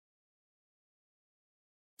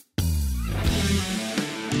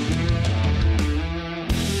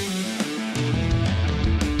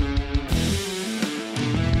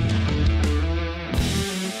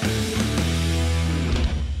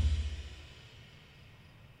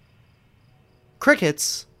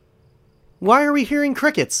Crickets? Why are we hearing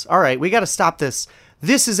crickets? All right, we got to stop this.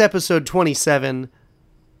 This is episode 27.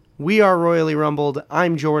 We are Royally Rumbled.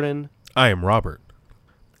 I'm Jordan. I am Robert.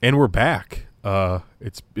 And we're back.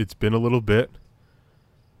 It's been a little bit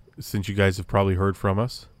since you guys have probably heard from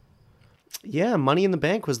us. Yeah, Money in the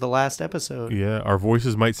Bank was the last episode. Yeah, our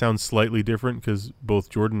voices might sound slightly different because both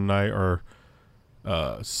Jordan and I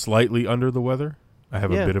are slightly under the weather. I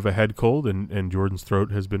have a bit of a head cold, and Jordan's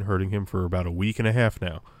throat has been hurting him for about a week and a half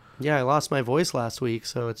now. Yeah, I lost my voice last week,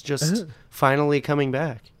 so it's just finally coming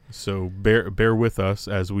back. So bear with us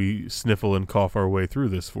as we sniffle and cough our way through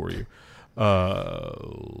this for you.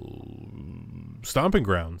 Stomping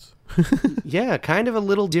Grounds. Yeah, kind of a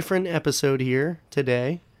little different episode here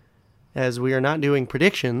today, as we are not doing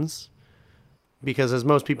predictions, because as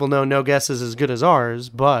most people know, no guess is as good as ours,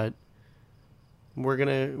 but we're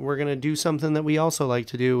gonna do something that we also like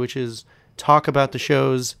to do, which is talk about the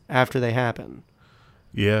shows after they happen.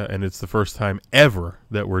 Yeah, and it's the first time ever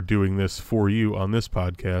that we're doing this for you on this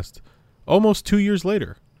podcast, almost 2 years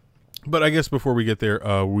later. But I guess before we get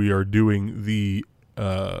there, we are doing the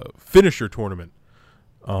finisher tournament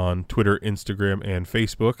on Twitter, Instagram, and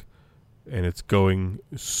Facebook, and it's going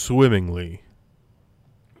swimmingly.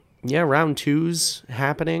 Yeah, round 2's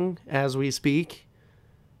happening as we speak.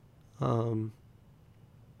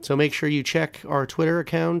 So make sure you check our Twitter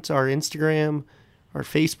account, our Instagram, our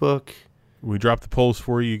Facebook. We dropped the polls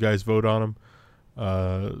for you. You guys vote on them.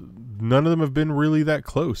 None of them have been really that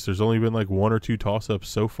close. There's only been like one or two toss-ups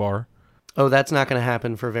so far. Oh, that's not going to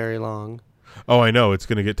happen for very long. Oh, I know. It's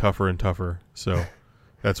going to get tougher and tougher. So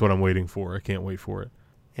that's what I'm waiting for. I can't wait for it.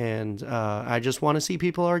 And I just want to see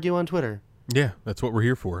people argue on Twitter. Yeah, that's what we're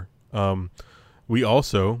here for. We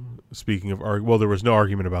also, speaking of well, there was no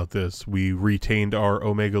argument about this. We retained our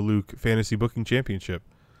Omega Luke Fantasy Booking Championship.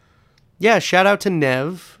 Yeah, shout out to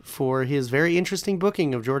Nev for his very interesting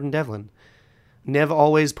booking of Jordan Devlin. Nev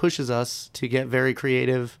always pushes us to get very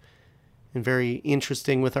creative and very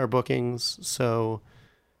interesting with our bookings, so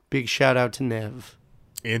big shout out to Nev.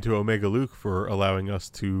 And to Omega Luke for allowing us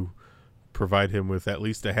to provide him with at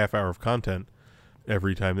least a half hour of content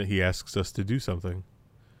every time that he asks us to do something.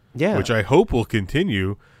 Yeah. Which I hope will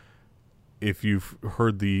continue. If you've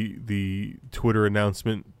heard the Twitter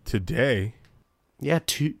announcement today. Yeah,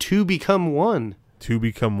 two become one. To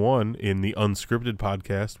become one in the Unscripted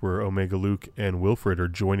podcast, where Omega Luke and Wilfred are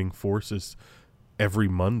joining forces every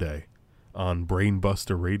Monday on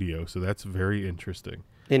Brainbuster Radio. So that's very interesting.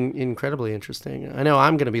 Incredibly interesting. I know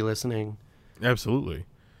I'm going to be listening. Absolutely.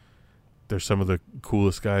 They're some of the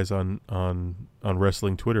coolest guys on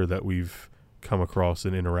wrestling Twitter that we've come across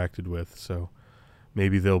and interacted with. So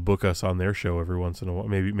maybe they'll book us on their show every once in a while.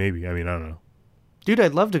 Maybe. I mean, I don't know. Dude,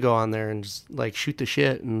 I'd love to go on there and just like shoot the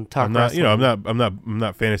shit and talk. I'm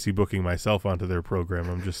not fantasy booking myself onto their program.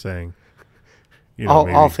 I'm just saying,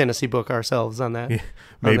 I'll fantasy book ourselves on that. Maybe,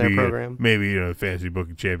 on their program. Maybe fantasy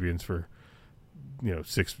booking champions for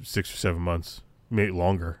 6 or 7 months, maybe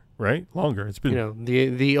longer, right? Longer. It's been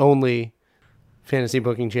the only fantasy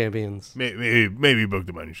booking champions. Maybe book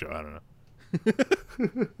the money show. I don't know.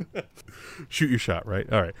 Shoot your shot, right?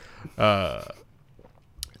 All right.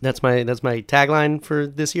 That's my tagline for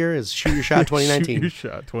this year is shoot your shot 2019. Shoot your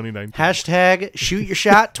shot 2019. Hashtag shoot your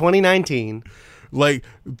shot 2019. Like,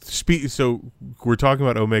 so we're talking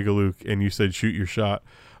about Omega Luke, and you said shoot your shot.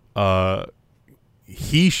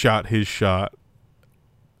 He shot his shot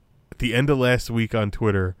at the end of last week on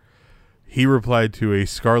Twitter. He replied to a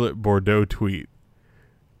Scarlett Bordeaux tweet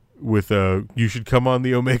with you should come on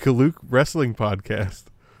the Omega Luke wrestling podcast.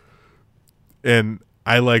 And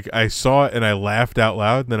I saw it and I laughed out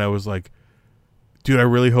loud, and then I was like, dude, I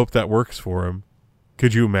really hope that works for him.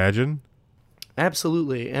 Could you imagine?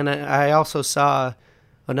 Absolutely. And I also saw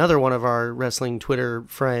another one of our wrestling Twitter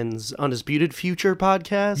friends, Undisputed Future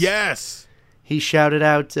podcast. Yes. He shouted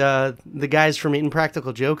out the guys from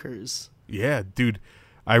Impractical Jokers. Yeah, dude.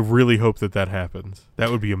 I really hope that happens. That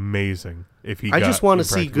would be amazing if he. I just want to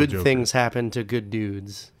see good things happen to good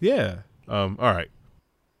dudes. Yeah. All right.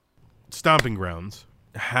 Stomping Grounds.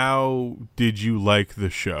 How did you like the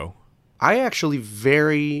show? I actually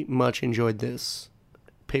very much enjoyed this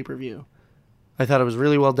pay-per-view. I thought it was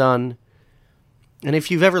really well done. And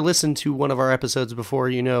if you've ever listened to one of our episodes before,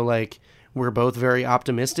 we're both very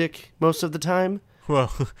optimistic most of the time.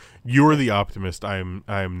 Well, you're the optimist. I am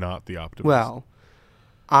not the optimist. Well,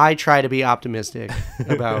 I try to be optimistic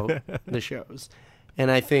about the shows.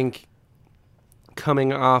 And I think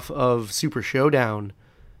coming off of Super Showdown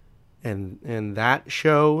and that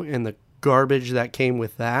show and the garbage that came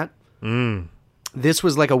with that, this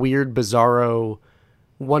was like a weird, bizarro,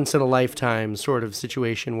 once-in-a-lifetime sort of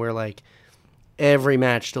situation where, like, every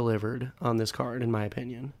match delivered on this card, in my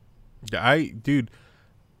opinion. I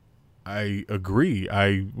agree.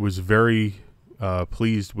 I was very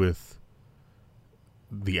pleased with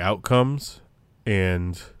the outcomes,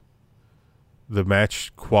 and the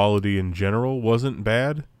match quality in general wasn't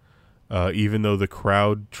bad, even though the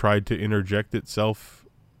crowd tried to interject itself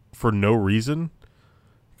for no reason.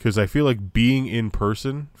 Because I feel like being in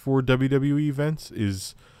person for WWE events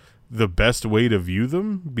is the best way to view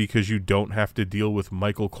them, because you don't have to deal with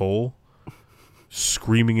Michael Cole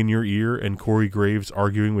screaming in your ear and Corey Graves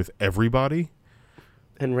arguing with everybody.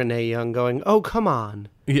 And Renee Young going, "Oh, come on."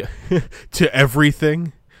 Yeah. To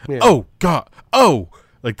everything. Yeah. Oh, God. Oh!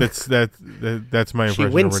 Like, that's my impression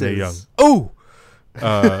of Renee Young. Oh!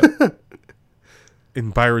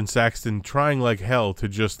 And Byron Saxton trying like hell to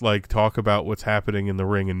just like talk about what's happening in the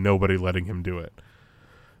ring and nobody letting him do it.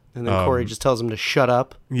 And then Corey just tells him to shut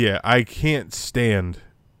up. Yeah, I can't stand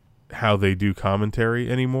how they do commentary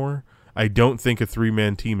anymore. I don't think a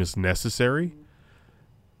 3-man team is necessary.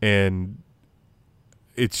 And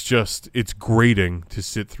it's grating to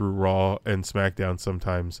sit through Raw and SmackDown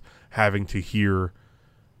sometimes, having to hear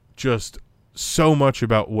just so much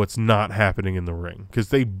about what's not happening in the ring, because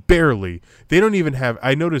they don't even have.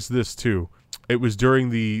 I noticed this too. It was during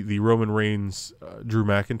the Roman Reigns Drew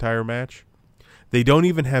McIntyre match. They don't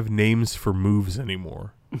even have names for moves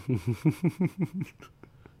anymore.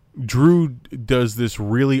 Drew does this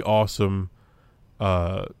really awesome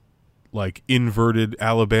like inverted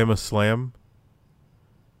Alabama slam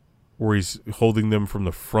where he's holding them from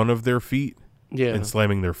the front of their feet and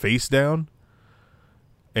slamming their face down.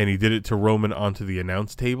 And he did it to Roman onto the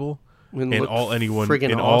announce table. And all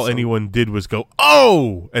anyone did was go,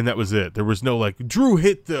 "Oh!" And that was it. There was no like, Drew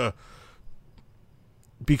hit the...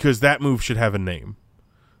 Because that move should have a name.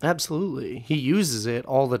 Absolutely. He uses it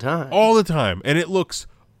all the time. All the time. And it looks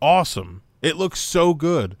awesome. It looks so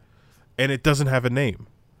good. And it doesn't have a name.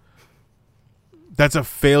 That's a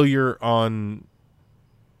failure on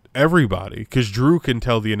everybody. Because Drew can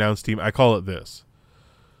tell the announce team, I call it this.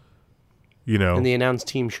 You know, and the announce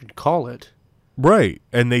team should call it. Right.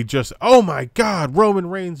 And they just, oh my God, Roman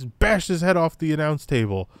Reigns bashed his head off the announce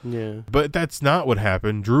table. Yeah. But that's not what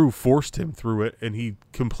happened. Drew forced him through it, and he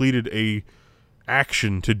completed a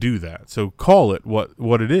action to do that. So call it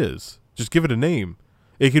what it is. Just give it a name.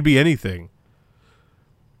 It could be anything.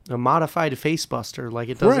 A modified facebuster, like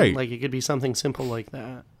it doesn't like it could be something simple like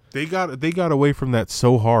that. They got away from that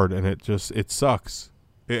so hard, and it sucks.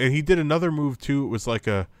 And he did another move too. It was like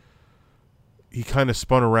he kind of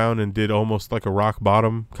spun around and did almost like a rock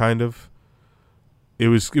bottom, kind of. It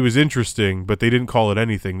was interesting, but they didn't call it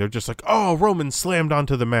anything. They're just like, "Oh, Roman slammed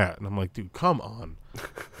onto the mat," and I'm like, "Dude, come on,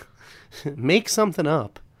 make something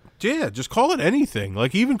up." Yeah, just call it anything.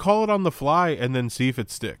 Like, even call it on the fly and then see if it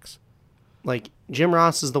sticks. Like Jim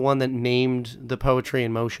Ross is the one that named the Poetry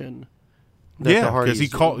in Motion. Because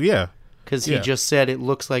Because he just said it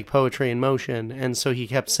looks like Poetry in Motion, and so he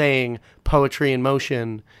kept saying Poetry in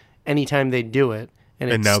Motion anytime they'd do it,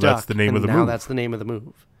 and now that's the name of the move. Now that's the name of the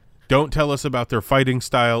move. Don't tell us about their fighting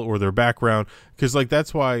style or their background, because like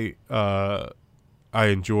that's why I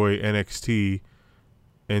enjoy NXT,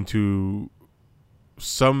 and to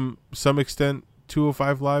some extent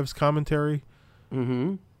 205 Live's commentary,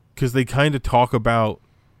 because they kind of talk about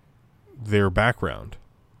their background.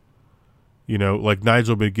 You know, like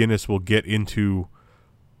Nigel McGuinness will get into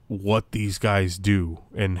what these guys do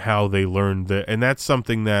and how they learned that, and that's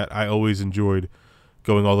something that I always enjoyed,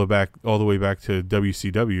 going all the way back to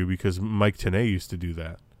WCW, because Mike Tenay used to do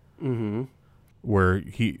that. Where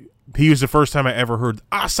he was the first time I ever heard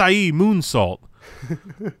acai moonsault.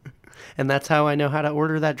 And that's how I know how to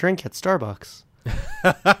order that drink at Starbucks.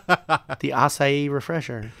 The acai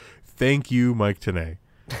refresher. Thank you, Mike Tenay,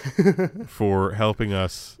 for helping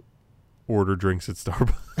us order drinks at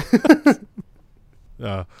Starbucks.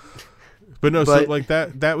 So like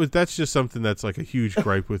that's just something that's like a huge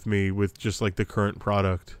gripe with me with just like the current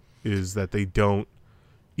product, is that they don't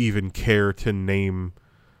even care to name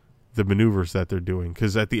the maneuvers that they're doing,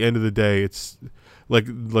 because at the end of the day it's like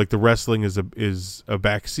the wrestling is a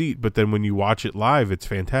back seat, but then when you watch it live it's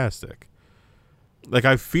fantastic. Like,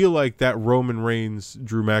 I feel like that Roman Reigns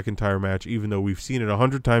Drew McIntyre match, even though we've seen it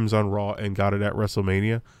 100 times on Raw and got it at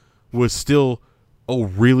WrestleMania, was still a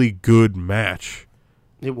really good match.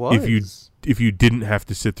 It was. If you didn't have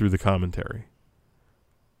to sit through the commentary,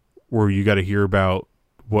 where you got to hear about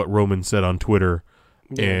what Roman said on Twitter,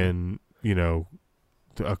 and you know,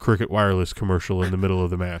 a Cricket Wireless commercial in the middle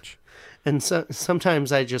of the match. And so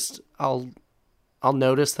sometimes I'll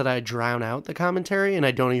notice that I drown out the commentary and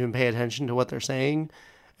I don't even pay attention to what they're saying,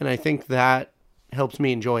 and I think that helps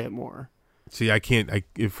me enjoy it more. See, I can't.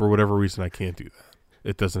 If for whatever reason I can't do that.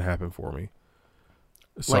 It doesn't happen for me.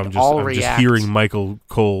 So Like, I'm I'll just react. hearing Michael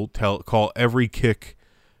Cole call every kick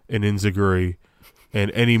an enziguri,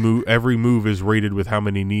 and every move is rated with how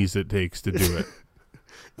many knees it takes to do it.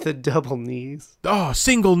 The double knees. Oh,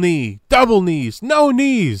 single knee, double knees, no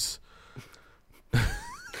knees.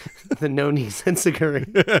 The no knees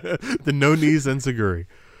enziguri. The no knees enziguri.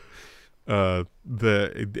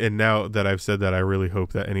 And now that I've said that, I really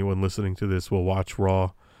hope that anyone listening to this will watch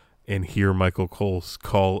Raw and hear Michael Cole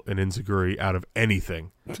call an enziguri out of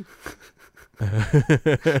anything.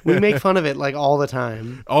 We make fun of it like all the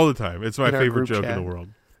time. All the time. It's my In our favorite group joke chat. in the world.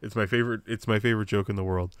 It's my favorite joke in the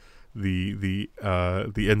world. The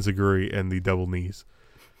enziguri and the double knees.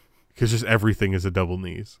 Because just everything is a double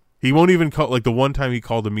knees. He won't even call, like the one time he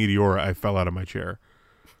called a Meteora, I fell out of my chair.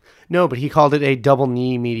 No, but he called it a double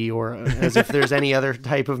knee Meteora, as if there's any other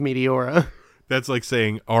type of Meteora. That's like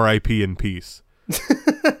saying R.I.P. in peace.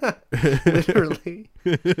 Literally.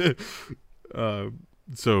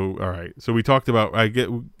 So, all right. So we talked about,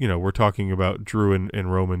 we're talking about Drew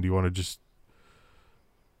and Roman. Do you want to just...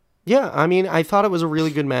 Yeah, I mean, I thought it was a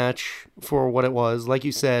really good match for what it was. Like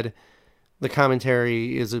you said, the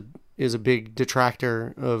commentary is a big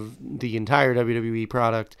detractor of the entire WWE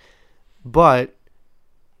product. But,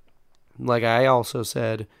 like I also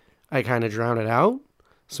said, I kind of drown it out.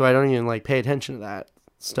 So I don't even like pay attention to that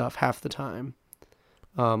stuff half the time.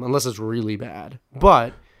 Unless it's really bad.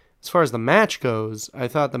 But as far as the match goes, I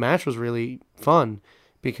thought the match was really fun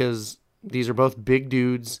because these are both big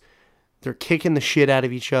dudes. They're kicking the shit out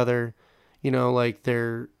of each other. You know, like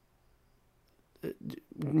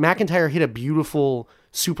McIntyre hit a beautiful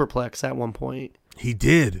superplex at one point. He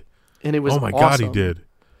did. And it was oh my awesome. God, he did.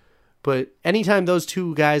 But anytime those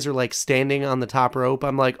two guys are like standing on the top rope,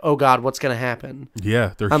 I'm like, oh God, what's going to happen?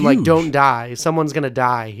 Yeah, they're I'm huge. like, don't die. Someone's going to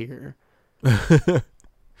die here.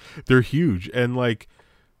 They're huge. And like,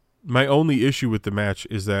 my only issue with the match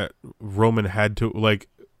is that Roman had to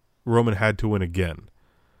win again.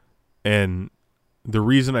 And the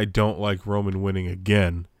reason I don't like Roman winning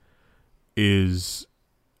again is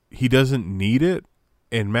he doesn't need it,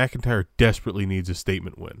 and McIntyre desperately needs a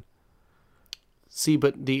statement win. See,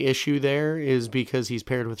 but the issue there is because he's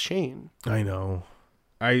paired with Shane. I know.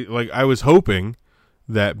 I was hoping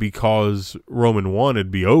that because Roman won,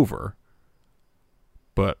 it'd be over.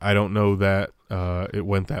 But I don't know that it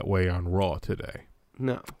went that way on Raw today.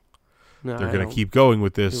 No, they're going to keep going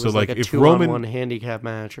with this. It So was like a if 2-on-1 handicap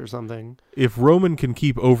match or something. If Roman can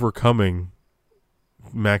keep overcoming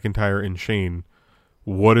McIntyre and Shane,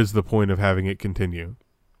 what is the point of having it continue?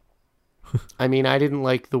 I mean, I didn't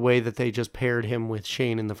like the way that they just paired him with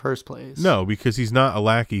Shane in the first place. No, because he's not a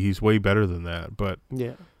lackey. He's way better than that. But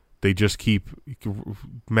yeah, they just keep...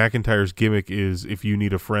 McIntyre's gimmick is, if you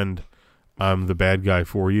need a friend, I'm the bad guy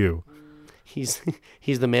for you. He's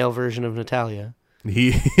the male version of Natalya. He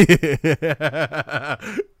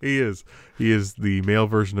is the male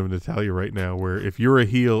version of Natalya right now, where if you're a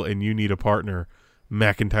heel and you need a partner,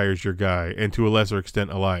 McIntyre's your guy, and to a lesser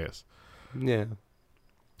extent Elias. Yeah,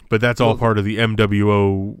 but that's all part of the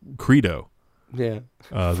MWO credo. Yeah,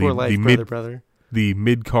 for life, brother. The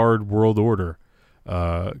mid-card world order,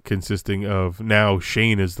 consisting of, now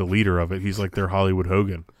Shane is the leader of it. He's like their Hollywood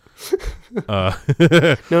Hogan.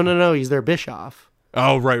 No, he's their Bischoff.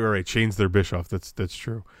 Oh, right. Shane's their Bischoff. That's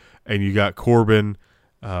true. And you got Corbin,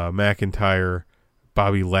 McIntyre,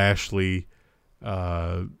 Bobby Lashley.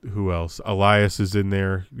 Who else? Elias is in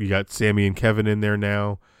there. You got Sammy and Kevin in there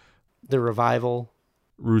now. The Revival.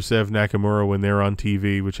 Rusev, Nakamura when they're on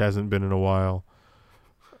TV, which hasn't been in a while.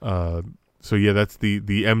 So yeah, that's the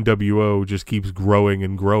MWO just keeps growing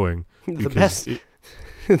and growing.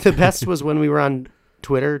 The best was when we were on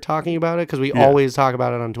Twitter talking about it, because we always talk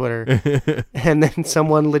about it on Twitter, and then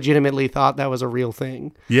someone legitimately thought that was a real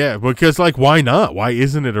thing. Yeah, because like, why not? Why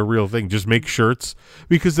isn't it a real thing? Just make shirts.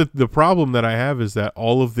 Because the problem that I have is that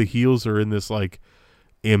all of the heels are in this like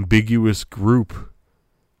ambiguous group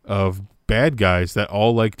of bad guys that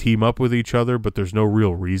all like team up with each other, but there's no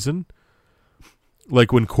real reason.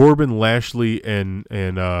 Like when Corbin, Lashley, and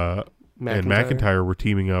McIntyre were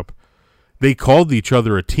teaming up, they called each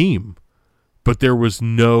other a team. But there was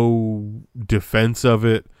no defense of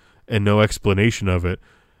it and no explanation of it.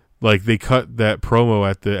 Like they cut that promo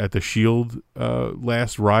at the Shield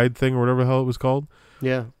last ride thing or whatever the hell it was called.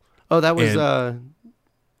 Yeah. Oh, that was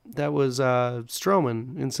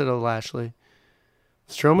Strowman instead of Lashley.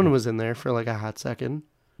 Strowman was in there for like a hot second.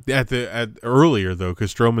 At earlier though,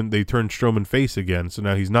 because they turned Strowman face again, so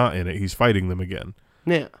now he's not in it. He's fighting them again.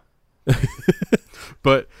 Yeah.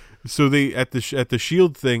 But. So they at the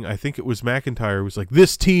Shield thing, I think it was McIntyre was like,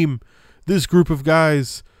 this team this group of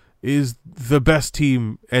guys is the best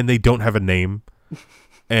team, and they don't have a name,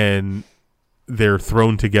 and they're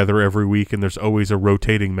thrown together every week, and there's always a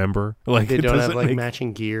rotating member. Like they don't have like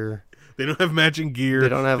matching gear. They don't have matching gear. They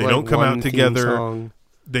don't have. They like, don't come one out together. theme song.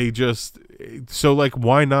 They just like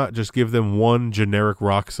why not just give them one generic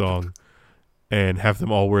rock song, and have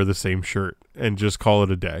them all wear the same shirt and just call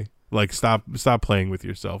it a day. Like stop playing with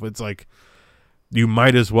yourself. It's like you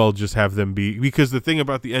might as well just have them be, because the thing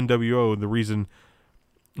about the NWO, the reason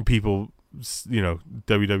people,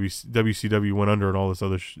 WCW went under and all this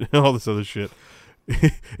other shit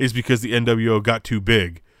is because the NWO got too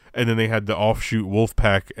big, and then they had the offshoot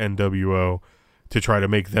Wolfpack NWO to try to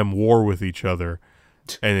make them war with each other,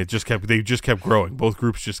 and they just kept growing. Both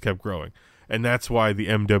groups just kept growing, and that's why the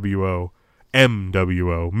MWO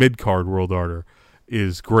Mid-Card World Order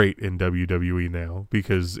is great in WWE now,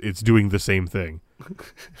 because it's doing the same thing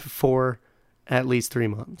for at least 3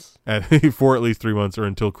 months. For at least 3 months, or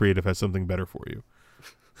until creative has something better for you.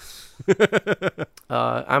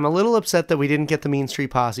 I'm a little upset that we didn't get the Mean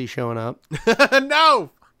Street Posse showing up.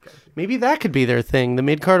 No! Maybe that could be their thing. The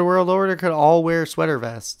Mid-Card World Order could all wear sweater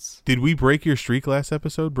vests. Did we break your streak last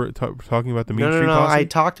episode talking about the Mean Street No. Posse? I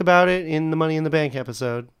talked about it in the Money in the Bank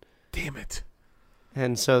episode. Damn it.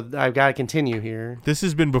 And so I've got to continue here. This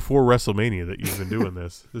has been before WrestleMania that you've been doing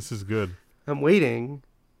this. This is good. I'm waiting.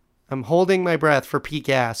 I'm holding my breath for Pete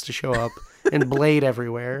Gas to show up and Blade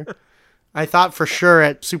everywhere. I thought for sure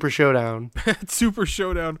at Super Showdown. At Super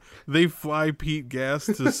Showdown, they fly Pete Gas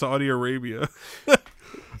to Saudi Arabia.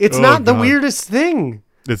 It's not the weirdest thing.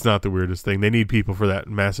 It's not the weirdest thing. They need people for that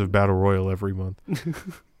massive battle royal every month.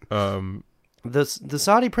 The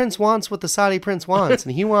Saudi prince wants what the Saudi prince wants,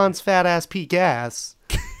 and he wants fat ass Pete Gas.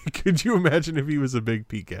 Could you imagine if he was a big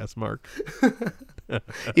Pete Gas, Mark?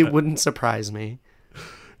 It wouldn't surprise me.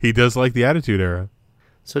 He does like the Attitude Era.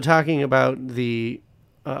 So talking about the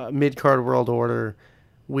Mid-Card World Order,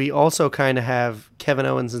 we also kind of have Kevin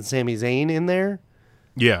Owens and Sami Zayn in there.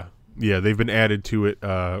 Yeah, they've been added to it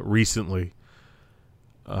recently.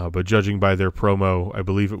 But judging by their promo, I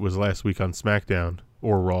believe it was last week on SmackDown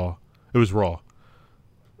or Raw. It was Raw.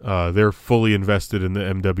 They're fully invested in the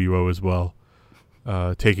MWO as well,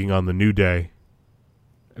 taking on the New Day,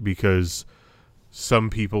 because some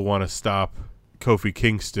people want to stop Kofi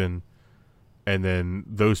Kingston, and then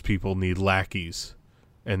those people need lackeys,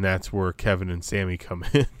 and that's where Kevin and Sami come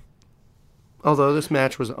in. Although this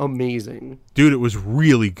match was amazing. Dude, it was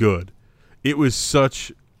really good. It was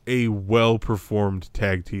such a well-performed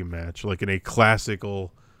tag team match, like in a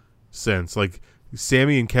classical sense. Like,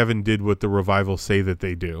 Sami and Kevin did what the Revival say that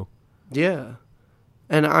they do. Yeah.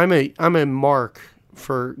 And I'm a mark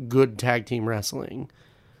for good tag team wrestling.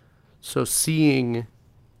 So seeing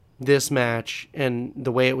this match and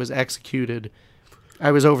the way it was executed,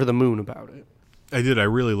 I was over the moon about it. I did. I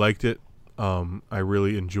really liked it. I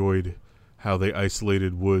really enjoyed how they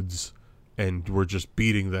isolated Woods and were just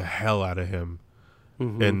beating the hell out of him.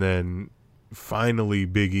 Mm-hmm. And then finally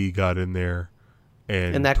Big E got in there.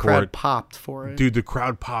 And that crowd popped for it. Dude, the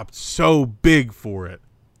crowd popped so big for it.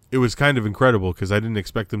 It was kind of incredible because I didn't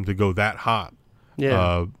expect them to go that hot.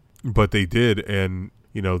 Yeah. But they did, and,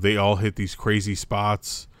 they all hit these crazy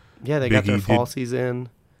spots. Yeah, they got their falsies in.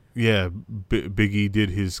 Yeah, Big E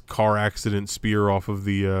did his car accident spear off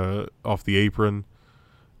the apron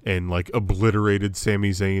and, like, obliterated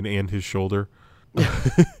Sami Zayn and his shoulder.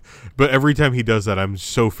 But every time he does that, I'm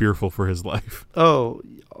so fearful for his life. Oh,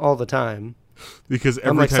 all the time. Because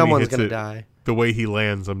every time someone's he hits gonna it, die. The way he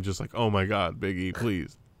lands, I'm just like, oh my God, Big E,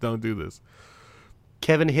 please don't do this.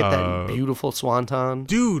 Kevin hit that beautiful swanton.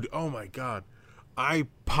 Dude, oh my God. I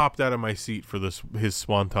popped out of my seat for his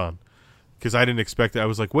swanton because I didn't expect it. I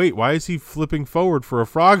was like, wait, why is he flipping forward for a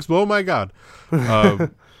frog splash? Oh my God.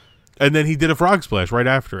 And then he did a frog splash right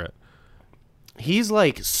after it. He's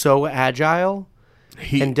like so agile,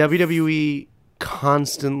 and WWE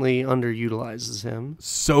constantly underutilizes him.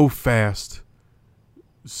 So fast.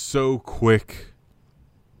 So quick,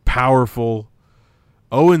 powerful.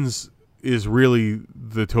 Owens is really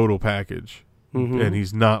the total package, and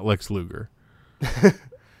he's not Lex Luger.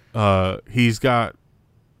 He's got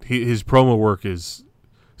his promo work is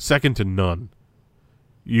second to none.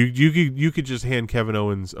 You could just hand Kevin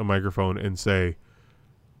Owens a microphone and say,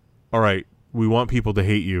 "All right, we want people to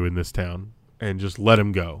hate you in this town," and just let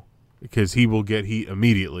him go, because he will get heat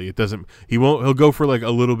immediately. He'll go for like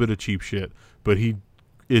a little bit of cheap shit, but he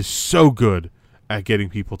is so good at getting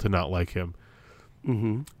people to not like him.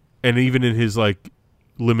 Mm-hmm. And even in his like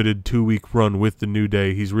limited 2-week run with the New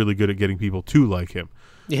Day, he's really good at getting people to like him.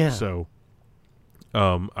 Yeah. So,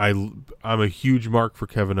 I'm a huge mark for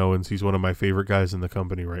Kevin Owens. He's one of my favorite guys in the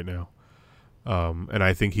company right now. And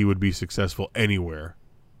I think he would be successful anywhere.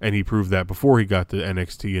 And he proved that before he got to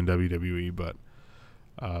NXT and WWE, but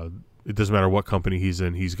it doesn't matter what company he's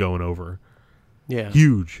in, he's going over. Yeah.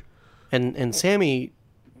 Huge. And Sammy,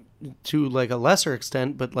 to like a lesser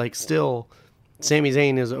extent, but like still, Sami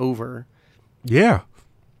Zayn is over. Yeah.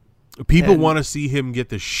 People want to see him get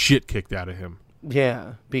the shit kicked out of him.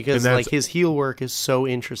 Yeah, because like his heel work is so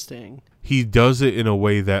interesting. He does it in a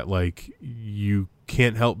way that like you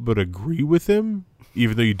can't help but agree with him,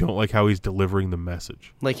 even though you don't like how he's delivering the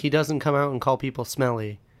message. Like he doesn't come out and call people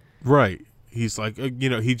smelly. Right. He's like,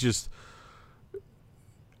 he just,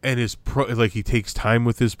 and he takes time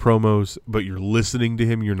with his promos, but you're listening to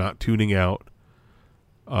him. You're not tuning out.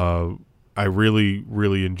 I really,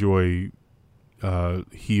 really enjoy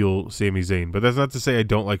heel Sami Zayn, but that's not to say I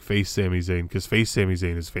don't like face Sami Zayn, because face Sami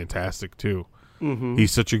Zayn is fantastic too. Mm-hmm.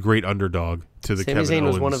 He's such a great underdog to the Kevin Owens. Sami Zayn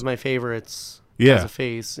was one of my favorites as a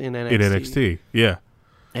face in NXT. Yeah.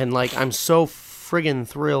 And like I'm so friggin'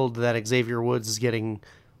 thrilled that Xavier Woods is getting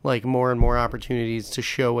like more and more opportunities to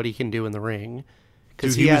show what he can do in the ring,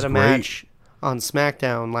 because he had a match on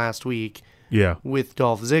SmackDown last week with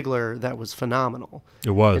Dolph Ziggler that was phenomenal.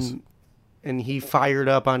 It was. And he fired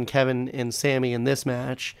up on Kevin and Sammy in this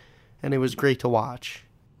match, and it was great to watch.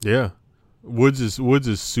 Yeah. Woods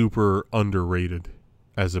is super underrated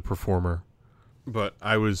as a performer. But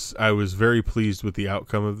I was very pleased with the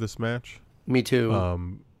outcome of this match. Me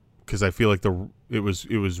too. Because I feel like it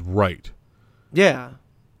was right. Yeah.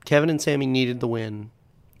 Kevin and Sammy needed the win.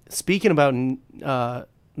 Speaking about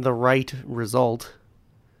the right result,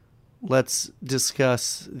 let's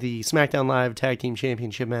discuss the SmackDown Live Tag Team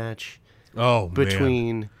Championship match.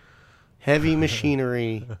 Between Heavy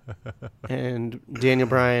Machinery and Daniel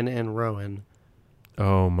Bryan and Rowan.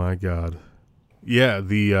 Oh my God! Yeah,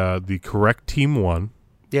 the correct team won.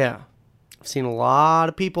 Yeah, I've seen a lot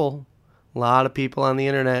of people on the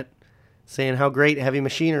internet saying how great Heavy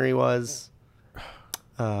Machinery was.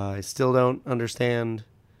 I still don't understand.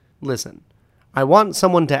 Listen, I want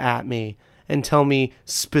someone to at me and tell me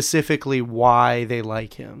specifically why they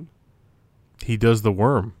like him. He does the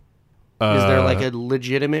worm. Is there like a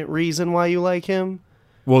legitimate reason why you like him?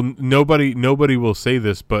 Well, nobody will say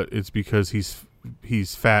this, but it's because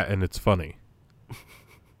he's fat and it's funny.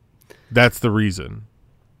 That's the reason.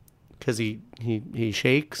 Because he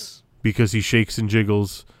shakes? Because he shakes and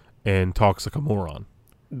jiggles and talks like a moron.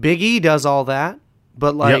 Big E does all that,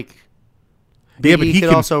 but like... Yep. Big E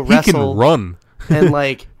could also wrestle. He can run. And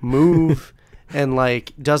like move and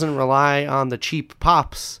like doesn't rely on the cheap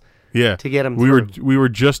pops. Yeah, to get him through. We were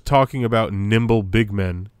just talking about nimble big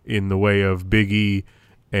men in the way of Big E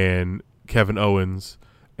and Kevin Owens,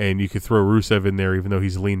 and you could throw Rusev in there even though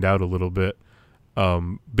he's leaned out a little bit.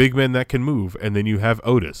 Big men that can move, and then you have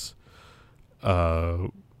Otis.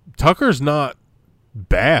 Tucker's not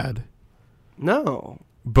bad. No.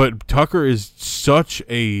 But Tucker is such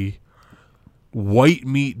a white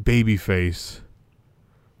meat babyface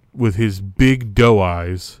with his big doe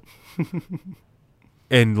eyes.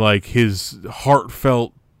 And like his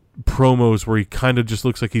heartfelt promos where he kind of just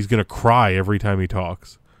looks like he's gonna cry every time he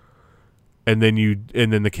talks, and then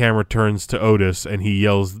the camera turns to Otis and he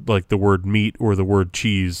yells like the word meat or the word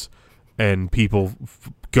cheese, and people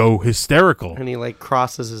go hysterical. And he like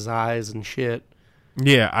crosses his eyes and shit.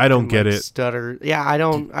 Yeah, I don't get it. Stutter. Yeah,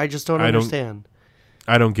 I just don't understand.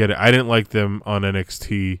 I don't get it. I didn't like them on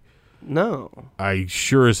NXT. No. I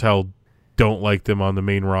sure as hell don't like them on the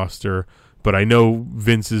main roster. But I know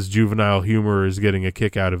Vince's juvenile humor is getting a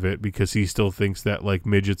kick out of it because he still thinks that like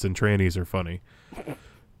midgets and trannies are funny.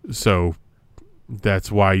 So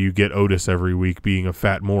that's why you get Otis every week being a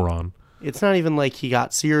fat moron. It's not even like he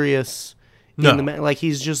got serious. No. Like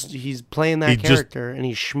he's playing that character and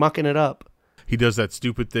he's schmucking it up. He does that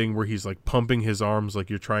stupid thing where he's like pumping his arms like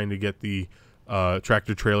you're trying to get the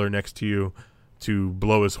tractor trailer next to you to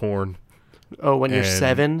blow his horn. Oh, when you're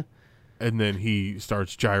 7? And then he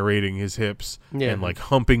starts gyrating his hips and like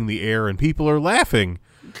humping the air, and people are laughing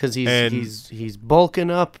because he's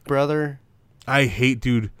bulking up, brother. I hate,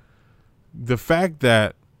 dude, the fact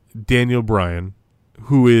that Daniel Bryan,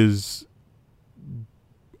 who is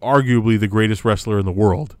arguably the greatest wrestler in the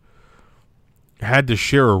world, had to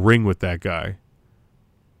share a ring with that guy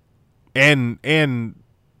and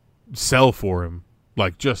sell for him,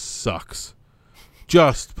 like, just sucks.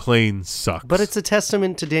 Just plain sucks. But it's a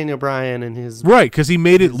testament to Daniel Bryan and his... Right, because he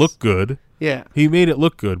made it look good. Yeah. He made it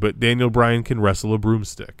look good, but Daniel Bryan can wrestle a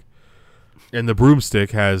broomstick. And the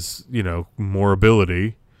broomstick has, more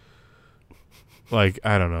ability. Like,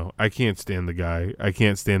 I don't know. I can't stand the guy. I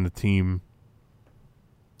can't stand the team.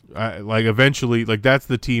 Eventually, that's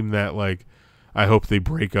the team that, I hope they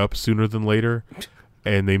break up sooner than later,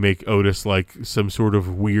 and they make Otis like some sort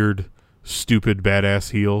of weird, stupid,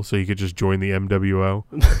 badass heel, so he could just join the MWO.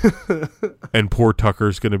 And poor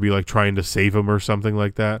Tucker's going to be like trying to save him or something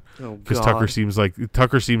like that. Because Tucker seems like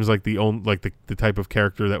the only like the type of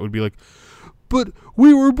character that would be like, but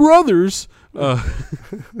we were brothers. I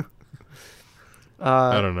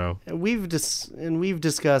don't know. We've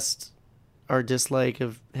discussed our dislike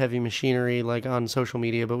of Heavy Machinery like on social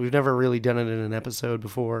media, but we've never really done it in an episode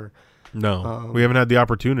before. No, we haven't had the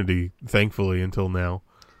opportunity, thankfully, until now.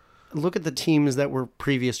 Look at the teams that were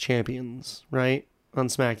previous champions, right? On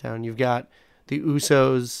SmackDown. You've got the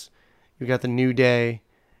Usos, you've got the New Day,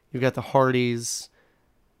 you've got the Hardys,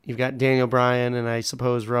 you've got Daniel Bryan, and I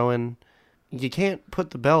suppose Rowan. You can't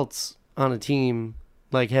put the belts on a team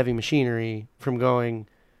like Heavy Machinery from going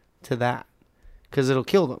to that, because it'll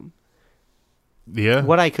kill them. Yeah.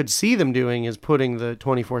 What I could see them doing is putting the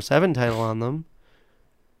 24/7 title on them,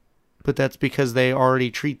 but that's because they already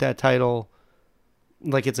treat that title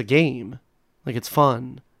like it's a game, like it's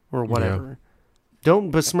fun or whatever. Yeah. Don't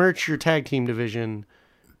besmirch your tag team division.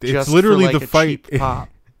 It's literally for like the fight. Cheap pop.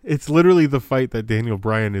 It's literally the fight that Daniel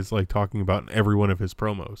Bryan is like talking about in every one of his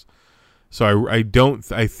promos. So I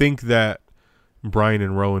think that Bryan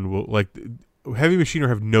and Rowan will like Heavy Machinery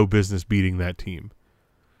have no business beating that team.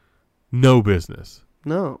 No business.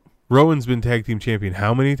 No. Rowan's been tag team champion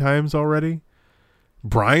how many times already?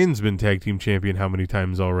 Bryan's been tag team champion how many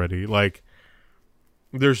times already? Like,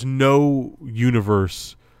 there's no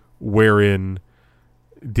universe wherein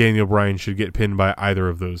Daniel Bryan should get pinned by either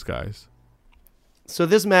of those guys. So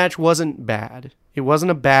this match wasn't bad. It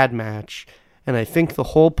wasn't a bad match. And I think the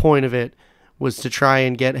whole point of it was to try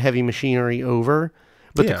and get Heavy Machinery over.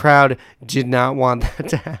 But the crowd did not want that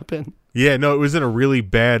to happen. Yeah, no, it was in a really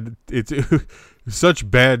bad... It's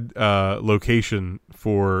such bad location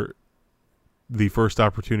for the first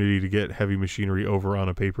opportunity to get Heavy Machinery over on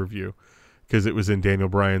a pay-per-view. Because it was in Daniel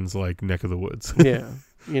Bryan's like neck of the woods. Yeah.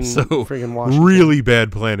 So friggin' Washington. Really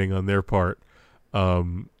bad planning on their part.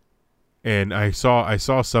 And I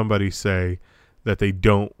saw somebody say that they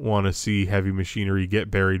don't want to see Heavy Machinery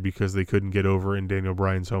get buried because they couldn't get over in Daniel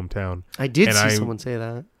Bryan's hometown. I did see someone say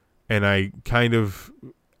that. And I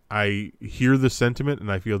hear the sentiment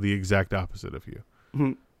and I feel the exact opposite of you.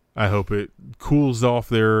 Mm-hmm. I hope it cools off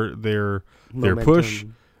their push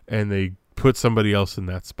and they put somebody else in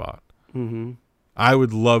that spot. Mm-hmm. I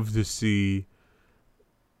would love to see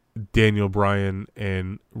Daniel Bryan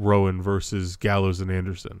and Rowan versus Gallows and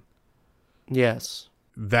Anderson. Yes.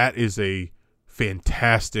 That is a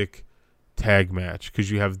fantastic tag match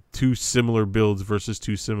because you have two similar builds versus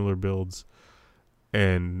two similar builds.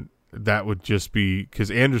 And that would just be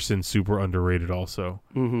because Anderson's super underrated also.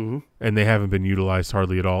 Mm-hmm. And they haven't been utilized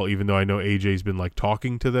hardly at all, even though I know AJ's been like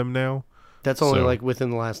talking to them now. That's only like within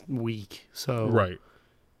the last week. So right.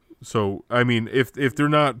 So, I mean, if they're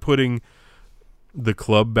not putting the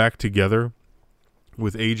club back together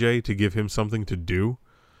with AJ to give him something to do,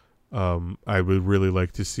 I would really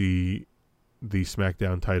like to see the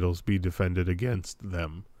SmackDown titles be defended against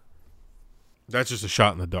them. That's just a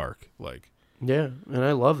shot in the dark. Yeah, and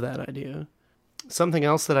I love that idea. Something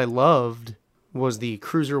else that I loved was the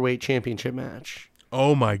Cruiserweight Championship match.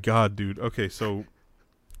 Oh my God, dude. Okay, so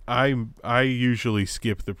I usually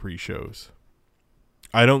skip the pre-shows.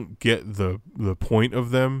 I don't get the point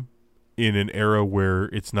of them in an era where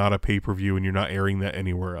it's not a pay-per-view and you're not airing that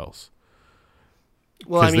anywhere else.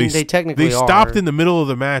 Well, I mean, they technically they stopped in the middle of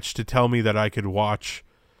the match to tell me that I could watch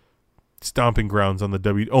Stomping Grounds on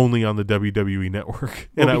only on the WWE Network.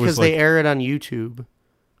 Well, and because they air it on YouTube.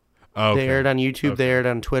 Okay. They air it on YouTube, they air it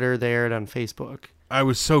on Twitter, they air it on Facebook. I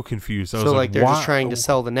was so confused. I was like they're just trying to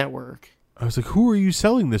sell the network. I was like, who are you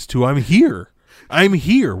selling this to? I'm here. I'm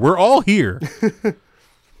here. We're all here.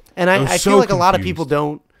 And I feel like a lot of people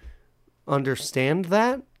don't understand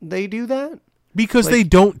that they do that. Because they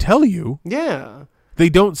don't tell you. Yeah. They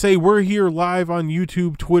don't say, we're here live on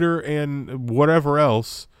YouTube, Twitter, and whatever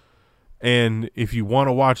else. And if you want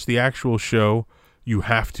to watch the actual show, you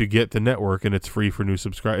have to get the network, and it's free for new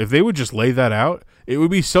subscribers. If they would just lay that out, it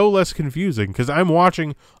would be so less confusing. Because I'm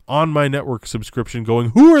watching on my network subscription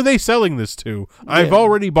going, who are they selling this to? Yeah. I've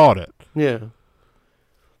already bought it. Yeah.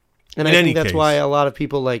 And I think that's why a lot of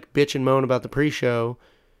people like bitch and moan about the pre-show,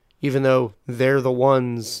 even though they're the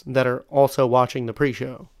ones that are also watching the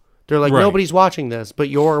pre-show. They're like, nobody's watching this, but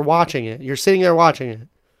you're watching it. You're sitting there watching it.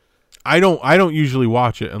 I don't usually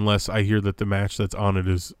watch it unless I hear that the match that's on it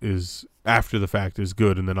is after the fact is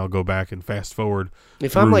good, and then I'll go back and fast forward.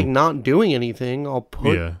 If I'm like not doing anything, I'll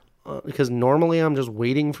put because normally I'm just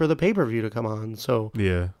waiting for the pay-per-view to come on. So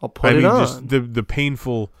yeah, I'll put it on. Just the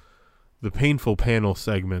painful the painful panel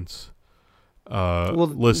segments, Well,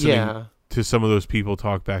 listening yeah. to some of those people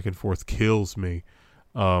talk back and forth kills me.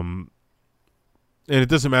 And it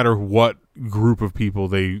doesn't matter what group of people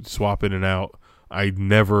they swap in and out. I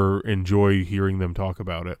never enjoy hearing them talk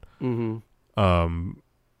about it. Mm-hmm.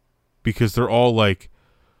 Because they're all like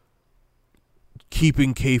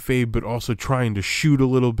keeping kayfabe, but also trying to shoot a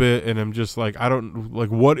little bit. And I'm just like, I don't like,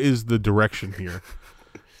 what is the direction here?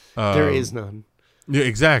 There is none. Yeah,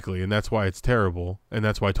 exactly. And that's why it's terrible. And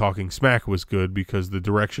that's why Talking Smack was good, because the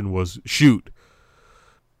direction was shoot.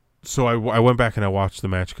 So I went back and I watched the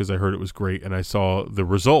match because I heard it was great, and I saw the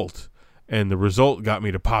result, and the result got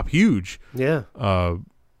me to pop huge. Yeah.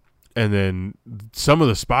 And then some of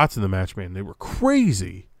the spots in the match, man, they were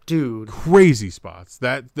crazy. Dude. Crazy spots.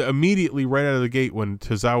 Immediately right out of the gate when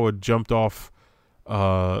Tozawa jumped off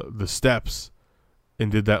the steps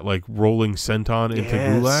and did that like rolling senton into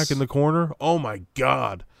Gulak in the corner. Oh my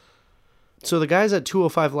God. So the guys at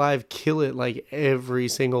 205 Live kill it like every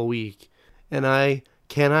single week, and I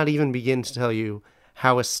cannot even begin to tell you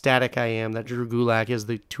how ecstatic I am that Drew Gulak is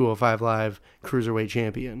the 205 Live Cruiserweight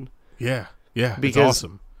Champion. Yeah, because it's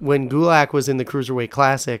awesome. When Gulak was in the Cruiserweight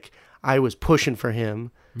Classic, I was pushing for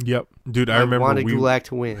him. Yep. Dude, I remember wanted Gulak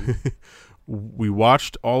to win. We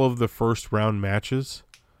watched all of the first round matches,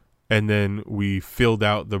 and then we filled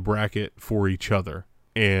out the bracket for each other.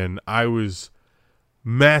 And I was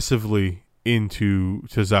massively into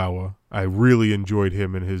Tozawa. I really enjoyed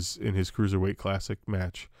him in his Cruiserweight Classic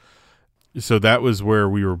match. So that was where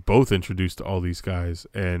we were both introduced to all these guys,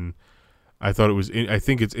 and I thought it was. I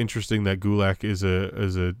think it's interesting that Gulak is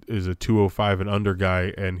a 205 and under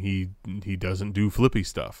guy, and he doesn't do flippy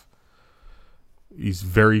stuff. He's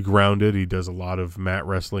very grounded. He does a lot of mat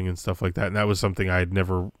wrestling and stuff like that, and that was something I had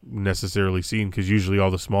never necessarily seen, because usually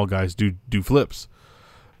all the small guys do flips.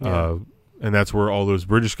 Yeah. And that's where all those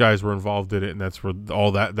British guys were involved in it, and that's where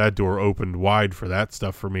all that door opened wide for that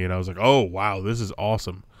stuff for me. And I was like, oh, wow, this is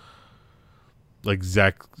awesome. Like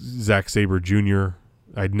Zack Sabre Jr.,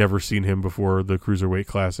 I'd never seen him before the Cruiserweight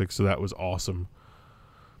Classic, so that was awesome.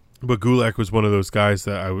 But Gulak was one of those guys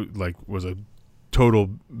that was a total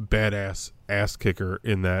badass ass kicker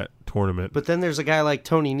in that tournament. But then there's a guy like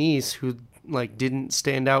Tony Nese who like didn't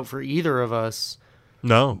stand out for either of us.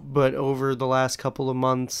 No. But over the last couple of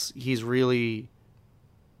months, he's really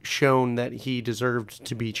shown that he deserved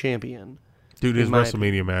to be champion. Dude, his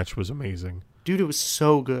WrestleMania match was amazing. Dude, it was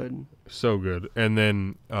so good. So good. And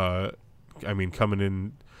then, coming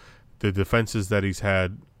in, the defenses that he's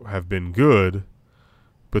had have been good,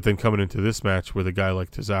 but then coming into this match with a guy like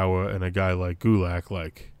Tozawa and a guy like Gulak,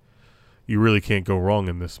 like, you really can't go wrong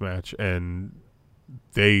in this match. And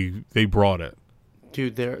they brought it.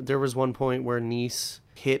 Dude, there was one point where Nese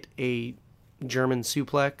hit a German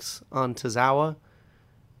suplex on Tozawa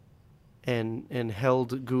and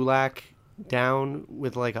held Gulak down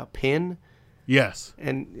with like a pin. Yes.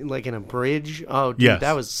 And like in a bridge. Oh, dude, yes.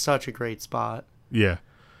 That was such a great spot. Yeah.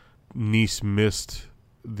 Nese missed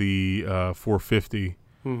the 450.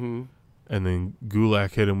 Mm-hmm. And then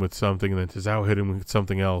Gulak hit him with something, and then Tozawa hit him with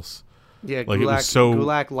something else. Yeah, like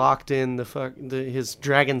Gulak locked in his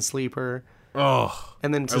dragon sleeper. Oh,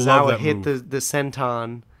 and then Tozawa hit the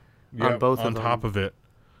senton on both of them. On top of it.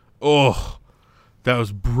 Oh, that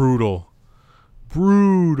was brutal.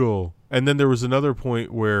 Brutal. And then there was another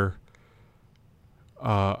point where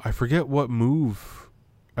I forget what hold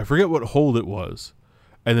it was.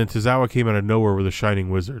 And then Tozawa came out of nowhere with a Shining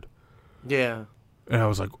Wizard. Yeah. And I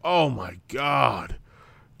was like, oh my God.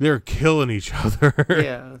 They're killing each other.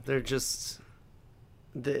 Yeah, they're just...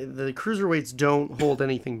 The cruiserweights don't hold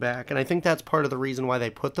anything back, and I think that's part of the reason why they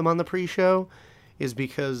put them on the pre-show, is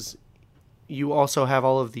because you also have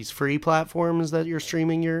all of these free platforms that you're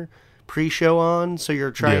streaming your pre-show on, so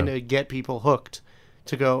you're trying to get people hooked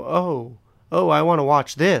to go, oh, I want to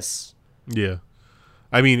watch this. Yeah.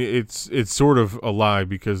 I mean, it's sort of a lie,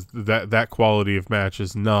 because that quality of match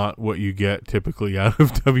is not what you get typically out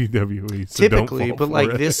of WWE. So typically, but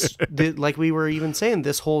like this, like we were even saying,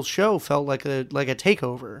 this whole show felt like a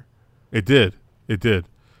takeover. It did.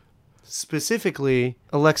 Specifically,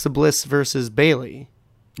 Alexa Bliss versus Bayley.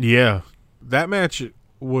 Yeah, that match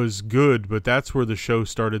was good, but that's where the show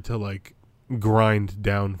started to like grind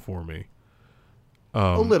down for me.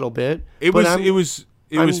 A little bit. It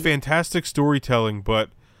was fantastic storytelling, but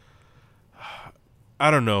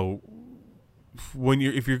I don't know,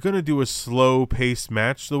 if you're going to do a slow paced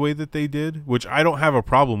match the way that they did, which I don't have a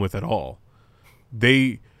problem with at all.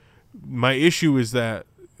 My issue is that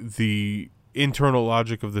the internal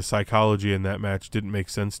logic of the psychology in that match didn't make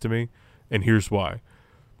sense to me, and here's why.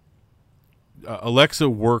 Alexa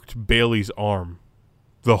worked Bayley's arm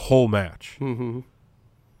the whole match. Mm-hmm.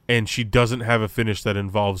 And she doesn't have a finish that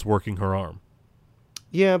involves working her arm.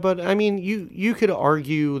 Yeah, but I mean, you could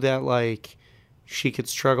argue that like she could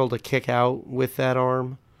struggle to kick out with that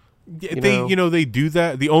arm. They do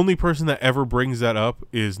that. The only person that ever brings that up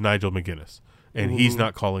is Nigel McGuinness, and he's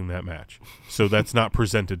not calling that match, so that's not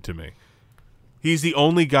presented to me. He's the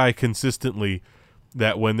only guy consistently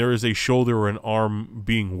that when there is a shoulder or an arm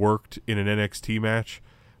being worked in an NXT match,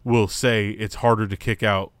 will say it's harder to kick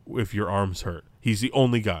out if your arm's hurt. He's the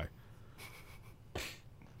only guy.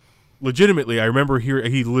 Legitimately, I remember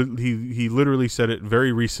he literally said it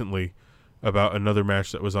very recently about another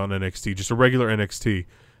match that was on NXT, just a regular NXT,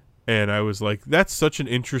 and I was like, that's such an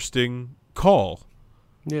interesting call.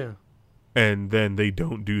 Yeah. And then they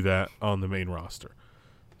don't do that on the main roster.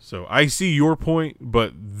 So I see your point,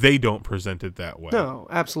 but they don't present it that way. No,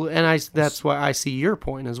 absolutely. And that's why I see your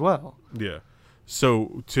point as well. Yeah.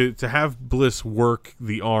 So to have Bliss work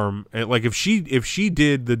the arm, and like if she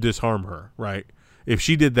did the disarm her, right? If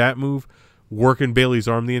she did that move, working Bayley's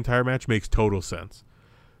arm the entire match makes total sense.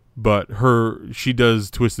 But she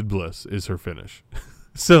does Twisted Bliss is her finish.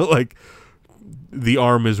 So like the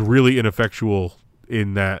arm is really ineffectual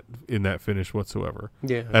in that finish whatsoever.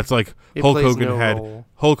 Yeah. That's like Hulk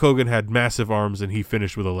Hogan had massive arms and he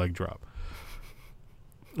finished with a leg drop.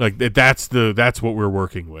 Like that's what we're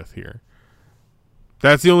working with here.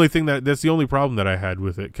 That's the only problem that I had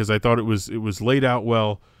with it, because I thought it was laid out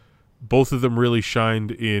well. Both of them really shined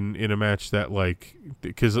in a match that, like,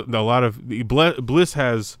 because a lot of Bliss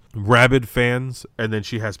has rabid fans, and then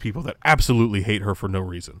she has people that absolutely hate her for no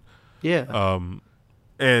reason. Yeah.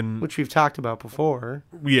 And which we've talked about before.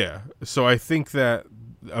 Yeah. So I think that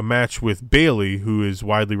a match with Bayley, who is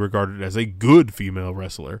widely regarded as a good female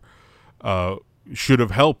wrestler, should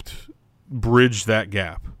have helped bridge that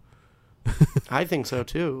gap. I think so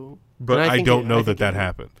too. But I don't know that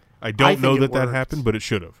happened. I don't know that happened, but it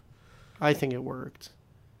should have. I think it worked.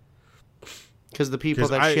 Because the people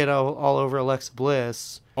that shit all over Alexa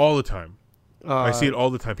Bliss all the time. I see it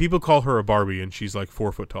all the time. People call her a Barbie, and she's like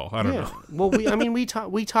 4 foot tall. I don't know. Well,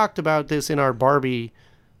 we talked about this in our Barbie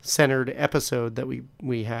centered episode that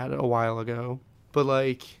we had a while ago. But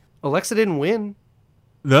like, Alexa didn't win.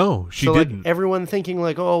 No, she didn't. Like, everyone thinking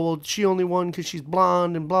like, oh well, she only won because she's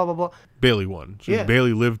blonde and blah blah blah. Bayley won.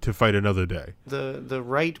 Bayley lived to fight another day. The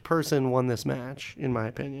right person won this match, in my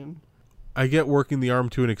opinion. I get working the arm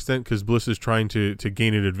to an extent because Bliss is trying to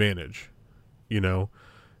gain an advantage. You know,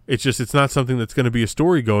 it's not something that's going to be a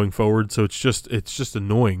story going forward. So it's just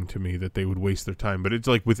annoying to me that they would waste their time. But it's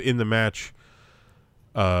like within the match,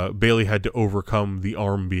 Bayley had to overcome the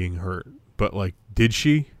arm being hurt. But like, did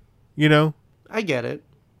she? You know, I get it.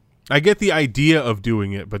 I get the idea of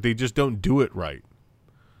doing it, but they just don't do it right.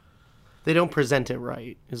 They don't present it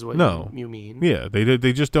right, is what you mean. Yeah,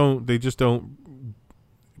 they just don't.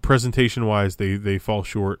 Presentation wise, they fall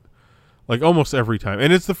short, like almost every time.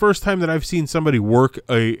 And it's the first time that I've seen somebody work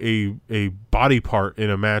a body part in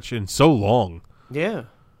a match in so long. Yeah.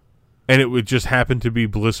 And it would just happen to be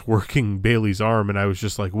Bliss working Bayley's arm, and I was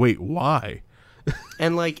just like, wait, why?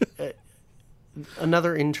 And like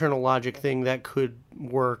another internal logic thing that could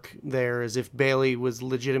work there is if Bayley was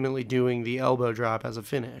legitimately doing the elbow drop as a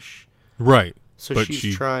finish. Right. So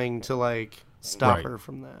she's trying to like stop her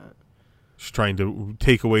from that. She's trying to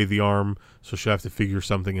take away the arm, so she'll have to figure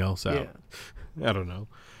something else out. Yeah. I don't know.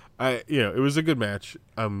 It was a good match.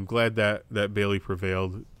 I'm glad that Bayley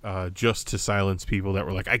prevailed, just to silence people that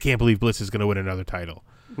were like, I can't believe Bliss is going to win another title.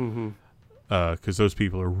 Mm-hmm. Because those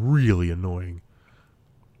people are really annoying.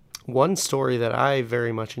 One story that I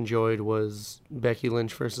very much enjoyed was Becky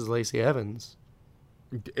Lynch versus Lacey Evans.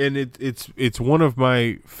 And it's one of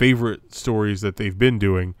my favorite stories that they've been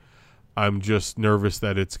doing. I'm just nervous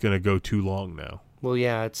that it's going to go too long now. Well,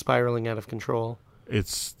 yeah, it's spiraling out of control.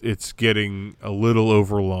 It's getting a little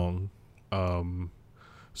overlong.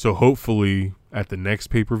 So hopefully at the next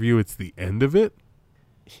pay-per-view, it's the end of it.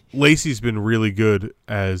 Lacey's been really good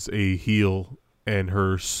as a heel, and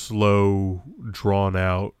her slow,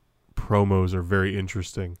 drawn-out promos are very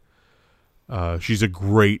interesting. She's a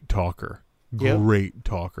great talker. Great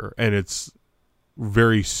talker. And it's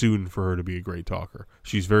very soon for her to be a great talker.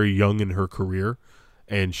 She's very young in her career,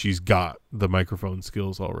 and she's got the microphone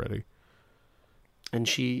skills already. And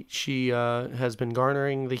she has been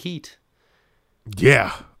garnering the heat.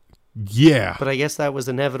 Yeah. But I guess that was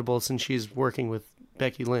inevitable since she's working with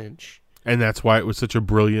Becky Lynch. And that's why it was such a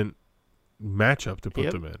brilliant matchup to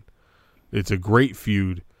put them in. It's a great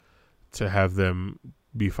feud to have them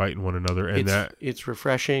be fighting one another, and it's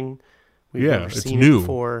refreshing. We've never seen it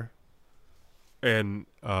before. And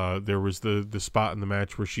there was the spot in the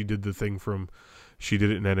match where she did the thing from She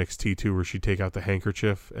did it in NXT too, where she'd take out the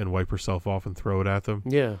handkerchief and wipe herself off and throw it at them.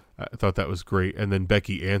 Yeah. I thought that was great. And then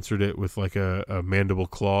Becky answered it with like a mandible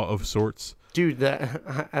claw of sorts. Dude,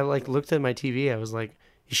 that I like looked at my TV. I was like,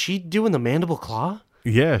 is she doing the mandible claw?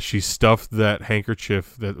 Yeah, she stuffed that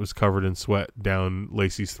handkerchief that was covered in sweat down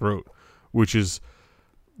Lacey's throat, which is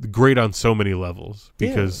great on so many levels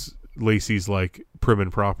because Lacey's like prim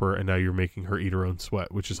and proper, and now you're making her eat her own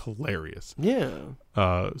sweat, which is hilarious. Yeah.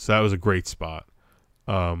 So that was a great spot.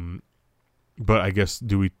 But I guess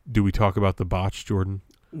do we talk about the botch, Jordan?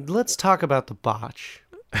 Let's talk about the botch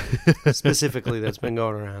specifically that's been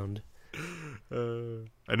going around.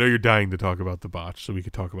 I know you're dying to talk about the botch, so we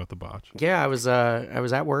could talk about the botch. Yeah, I was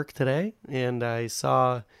at work today, and I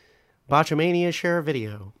saw Botchamania share a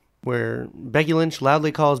video where Becky Lynch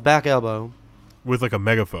loudly calls back elbow. With like a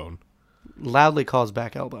megaphone. Loudly calls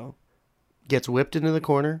back elbow. Gets whipped into the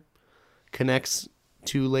corner. Connects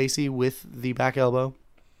to Lacey with the back elbow.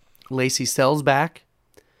 Lacey sells back.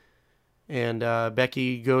 And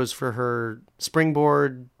Becky goes for her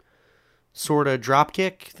springboard sort of drop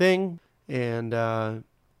kick thing. And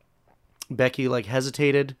Becky like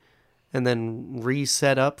hesitated and then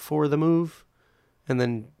reset up for the move. And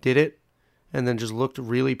then did it. And then just looked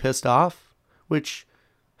really pissed off. Which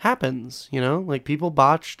happens, you know? Like people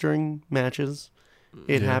botch during matches.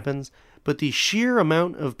 It happens. But the sheer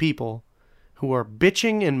amount of people who are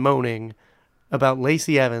bitching and moaning about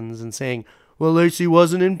Lacey Evans and saying, well, Lacey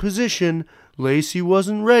wasn't in position. Lacey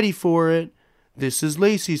wasn't ready for it. This is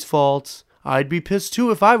Lacey's fault. I'd be pissed too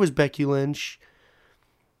if I was Becky Lynch.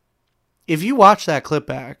 If you watch that clip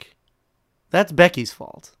back, that's Becky's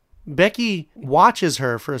fault. Becky watches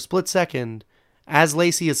her for a split second as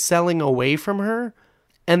Lacey is selling away from her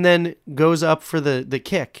and then goes up for the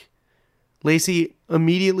kick. Lacey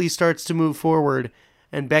immediately starts to move forward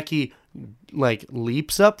and Becky like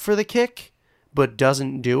leaps up for the kick but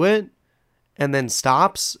doesn't do it and then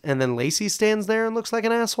stops and then Lacey stands there and looks like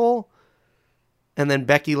an asshole and then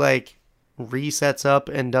Becky like resets up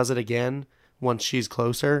and does it again once she's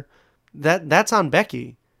closer. That's on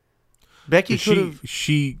Becky. Becky could have...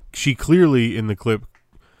 She clearly in the clip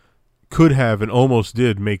could have and almost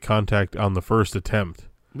did make contact on the first attempt.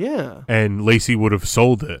 Yeah. And Lacey would have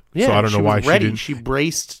sold it. Yeah, so I don't know why ready. she didn't. She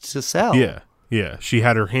braced to sell. Yeah. She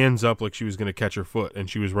had her hands up like she was going to catch her foot and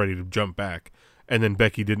she was ready to jump back. And then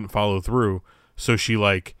Becky didn't follow through. So she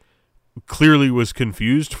like clearly was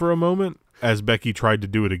confused for a moment as Becky tried to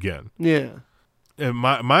do it again. Yeah. And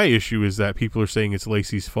my issue is that people are saying it's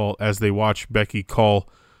Lacey's fault as they watch Becky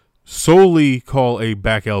solely call a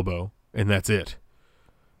back elbow, and that's it.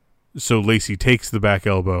 So Lacey takes the back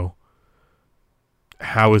elbow.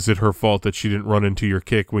 How is it her fault that she didn't run into your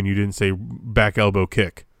kick when you didn't say back elbow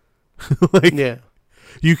kick? Like, yeah.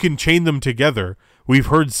 You can chain them together. We've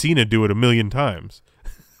heard Cena do it a million times.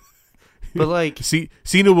 But like,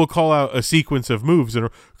 Cena will call out a sequence of moves and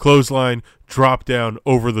clothesline, drop down,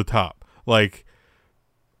 over the top. Like,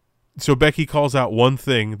 so Becky calls out one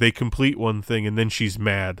thing, they complete one thing, and then she's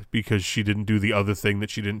mad because she didn't do the other thing that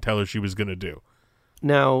she didn't tell her she was going to do.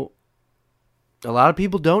 Now, a lot of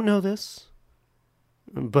people don't know this,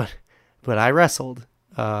 but I wrestled.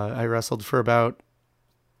 I wrestled for about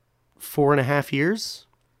 4.5 years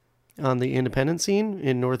on the independent scene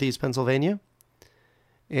in Northeast Pennsylvania.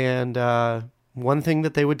 And one thing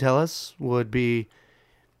that they would tell us would be,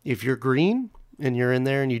 if you're green and you're in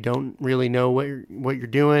there and you don't really know what you're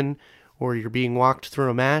doing, or you're being walked through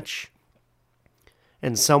a match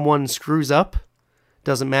and someone screws up,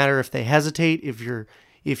 doesn't matter if they hesitate,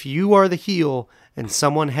 if you are the heel and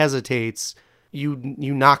someone hesitates, you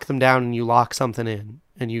knock them down and you lock something in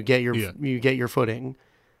and you get your footing.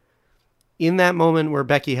 In that moment where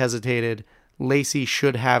Becky hesitated, Lacey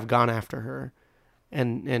should have gone after her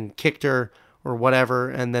and kicked her or whatever,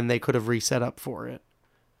 and then they could have reset up for it.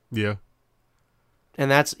 Yeah. And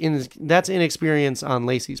that's inexperience on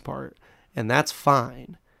Lacey's part, and that's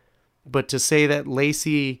fine. But to say that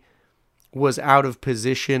Lacey was out of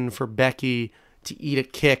position for Becky to eat a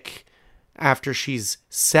kick after she's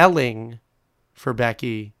selling for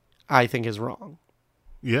Becky, I think is wrong.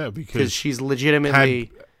 Yeah, because she's legitimately...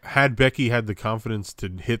 Had Becky had the confidence to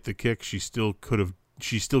hit the kick, she still could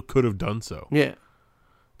have done so. Yeah.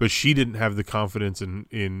 But she didn't have the confidence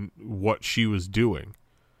in what she was doing.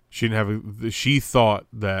 She thought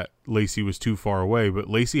that Lacey was too far away, but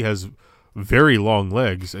Lacey has very long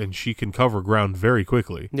legs and she can cover ground very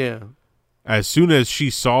quickly. Yeah. As soon as she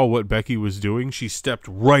saw what Becky was doing, she stepped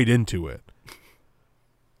right into it.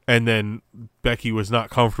 And then Becky was not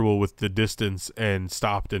comfortable with the distance and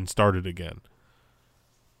stopped and started again.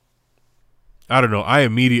 I don't know. I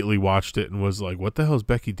immediately watched it and was like, what the hell is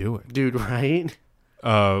Becky doing? Dude, right?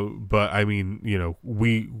 But I mean,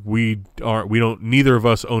 neither of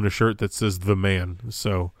us own a shirt that says the man.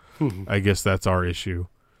 So I guess that's our issue.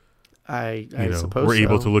 I suppose we're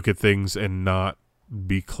able so. to look at things and not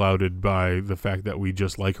be clouded by the fact that we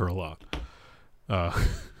just like her a lot.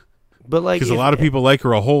 But like, because a lot of people like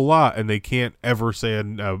her a whole lot and they can't ever say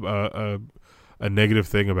a negative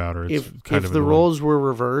thing about her. It's if the roles were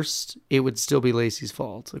reversed, it would still be Lacey's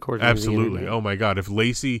fault, according to the internet. Oh my God. If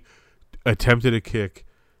Lacey attempted a kick,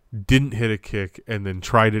 didn't hit a kick, and then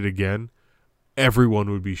tried it again, everyone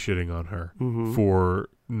would be shitting on her for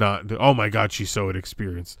not. Oh my God, she's so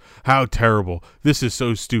inexperienced. How terrible. This is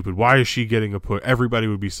so stupid. Why is she getting a put? Everybody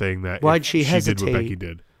would be saying that. Why'd she hesitate? Did what Becky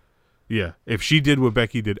did. Yeah. If she did what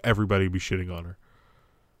Becky did, everybody would be shitting on her.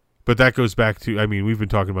 But that goes back to, I mean, we've been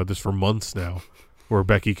talking about this for months now, where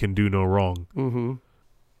Becky can do no wrong. Mm-hmm.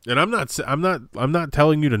 And I'm not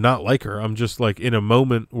telling you to not like her. I'm just like, in a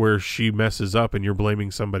moment where she messes up and you're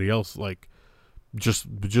blaming somebody else, like, just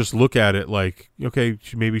look at it like, okay,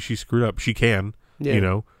 maybe she screwed up. She can,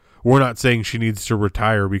 We're not saying she needs to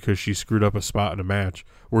retire because she screwed up a spot in a match.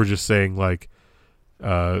 We're just saying like,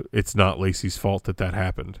 it's not Lacey's fault that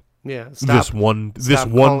happened. Yeah, this one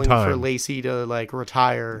calling time for Lacey to like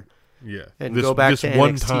retire. Yeah, and go back to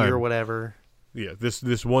NXT or whatever. Yeah,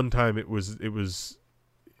 this one time it was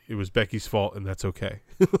Becky's fault, and that's okay.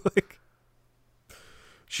 Like,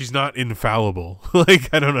 she's not infallible.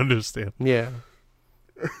 Like, I don't understand. Yeah.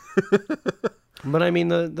 But I mean,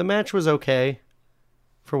 the match was okay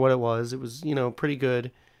for what it was. It was, pretty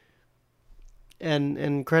good.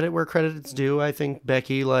 And credit where credit's due. I think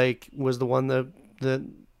Becky was the one that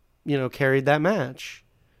carried that match.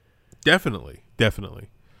 Definitely.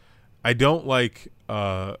 I don't like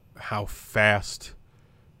how fast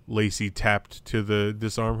Lacey tapped to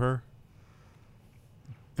disarm her.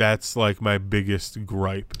 That's like my biggest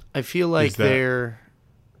gripe. I feel like they're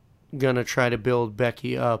gonna try to build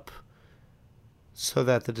Becky up so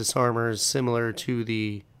that the disarmer is similar to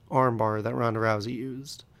the armbar that Ronda Rousey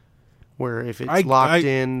used, where if it's locked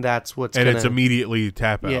in, that's what's and it's immediately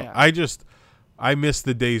tap out. Yeah. I miss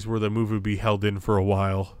the days where the move would be held in for a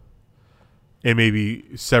while, and maybe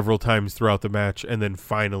several times throughout the match, and then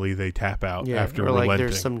finally they tap out after relenting. Like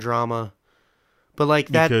there's some drama. But like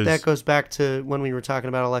that goes back to when we were talking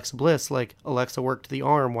about Alexa Bliss. Like, Alexa worked the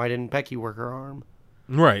arm. Why didn't Becky work her arm?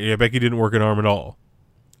 Right. Yeah, Becky didn't work an arm at all.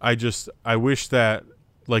 I wish that,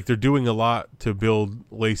 like, they're doing a lot to build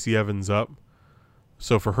Lacey Evans up.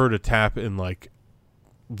 So for her to tap in like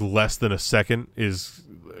less than a second is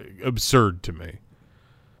absurd to me.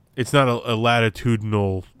 It's not a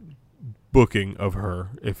latitudinal booking of her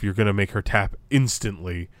if you're going to make her tap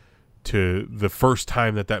instantly to the first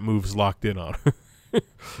time that move's locked in on her.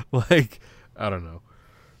 Like, I don't know.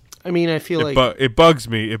 I mean, I feel it bugs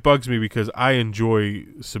me. It bugs me because I enjoy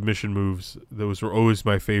submission moves. Those were always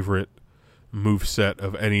my favorite move set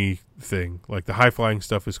of anything. Like, the high flying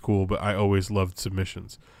stuff is cool, but I always loved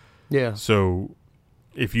submissions. Yeah. So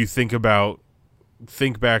if you think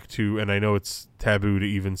back to, and I know it's taboo to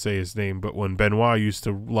even say his name, but when Benoit used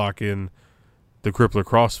to lock in the crippler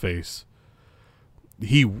crossface,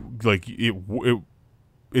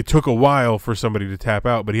 it took a while for somebody to tap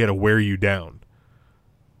out, but he had to wear you down.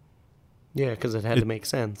 Yeah, because it had to make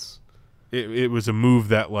sense. It was a move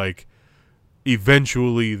that, like,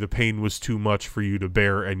 eventually the pain was too much for you to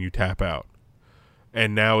bear and you tap out.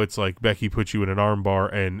 And now it's like Becky puts you in an arm bar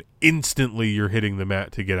and instantly you're hitting the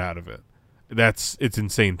mat to get out of it. It's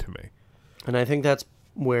insane to me. And I think that's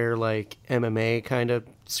where, like, MMA kind of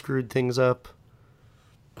screwed things up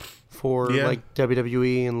for like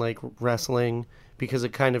WWE and like wrestling, because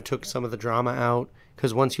it kind of took some of the drama out.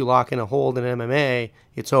 Because once you lock in a hold in MMA,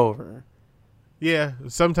 it's over. Yeah,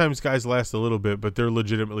 sometimes guys last a little bit, but they're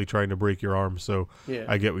legitimately trying to break your arm. So yeah.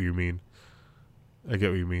 I get what you mean.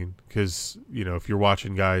 Because, if you're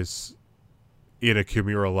watching guys in a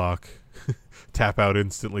Kimura lock tap out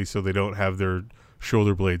instantly so they don't have their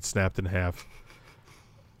shoulder blades snapped in half,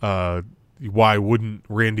 why wouldn't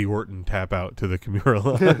Randy Orton tap out to the Kimura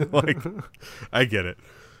lock? Like, I get it.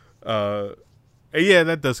 Yeah,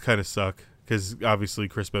 that does kind of suck, because obviously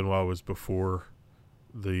Chris Benoit was before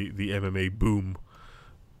the MMA boom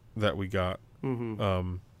that we got.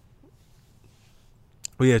 Mm-hmm.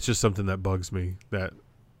 Well, yeah, it's just something that bugs me, that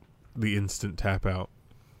the instant tap out.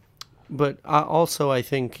 But also, I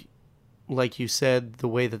think, like you said, the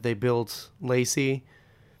way that they built Lacey,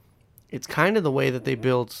 it's kind of the way that they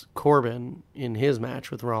built Corbin in his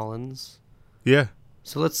match with Rollins. Yeah.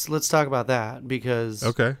 So let's talk about that, because...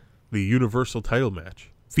 Okay. The Universal title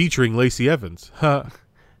match featuring Lacey Evans. Huh.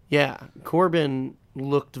 Yeah. Corbin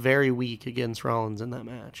looked very weak against Rollins in that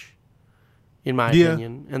match. in my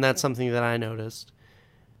opinion, and that's something that I noticed.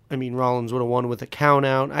 I mean, Rollins would have won with a count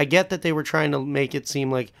out. I get that they were trying to make it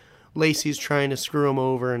seem like Lacey's trying to screw him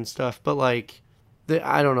over and stuff, but like,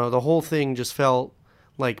 I don't know, the whole thing just felt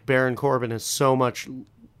like Baron Corbin is so much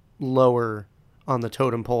lower on the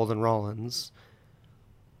totem pole than Rollins.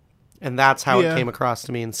 And that's how it came across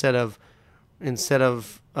to me. Instead of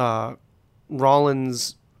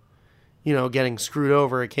Rollins, getting screwed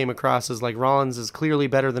over, it came across as like Rollins is clearly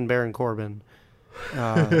better than Baron Corbin.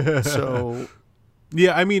 So,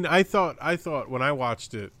 yeah, I mean, I thought when I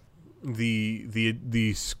watched it,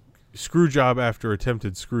 the screw job after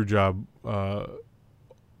attempted screw job,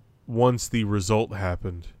 once the result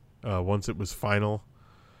happened, once it was final,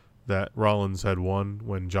 that Rollins had won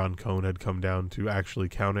when John Cone had come down to actually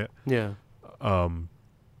count it. Yeah.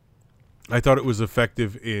 I thought it was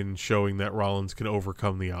effective in showing that Rollins can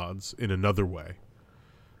overcome the odds in another way.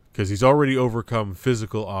 Because he's already overcome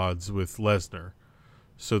physical odds with Lesnar.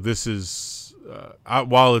 So this is,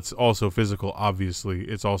 while it's also physical, obviously,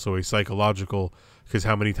 it's also a psychological, because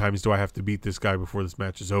how many times do I have to beat this guy before this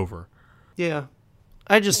match is over? Yeah.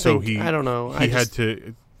 I just think, I don't know.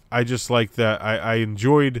 I just like that. I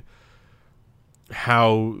enjoyed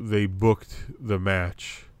how they booked the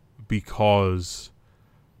match because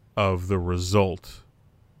of the result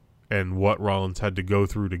and what Rollins had to go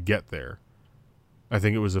through to get there. I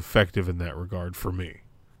think it was effective in that regard for me.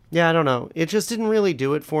 Yeah, I don't know. It just didn't really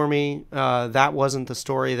do it for me. That wasn't the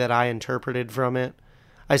story that I interpreted from it.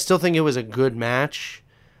 I still think it was a good match.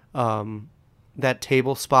 That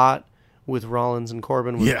table spot with Rollins and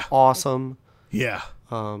Corbin was awesome. Yeah.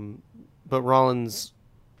 But Rollins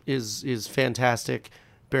is fantastic.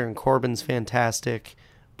 Baron Corbin's fantastic.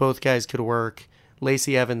 Both guys could work.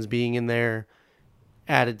 Lacey Evans being in there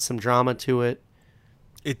added some drama to it.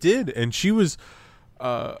 It did, and she was...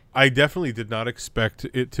 I definitely did not expect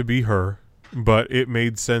it to be her, but it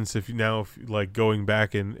made sense if like going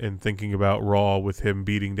back and thinking about Raw with him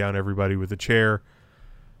beating down everybody with a chair,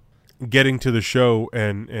 getting to the show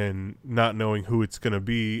and not knowing who it's going to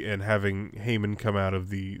be, and having Heyman come out of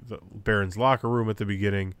the Baron's locker room at the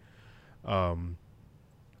beginning.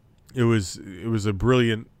 It was a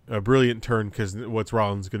brilliant turn, because what's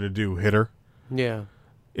Rollins going to do? Hit her? Yeah.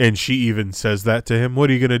 And she even says that to him. What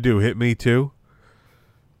are you going to do? Hit me too?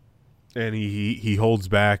 And he holds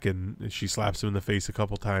back, and she slaps him in the face a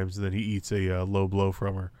couple times, and then he eats a low blow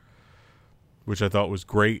from her, which I thought was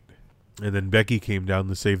great. And then Becky came down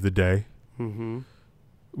to save the day,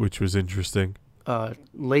 which was interesting.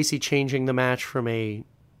 Lacey changing the match from a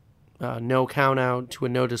no count out to a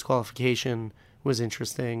no disqualification was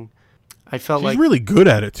interesting. I felt She's really good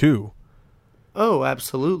at it too. Oh,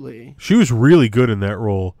 absolutely. She was really good in that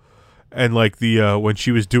role. And like the when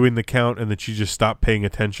she was doing the count and then she just stopped paying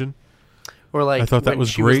attention. Or like I thought that was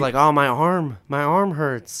she great. was like, "Oh, my arm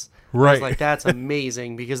hurts." Right. I was like, "That's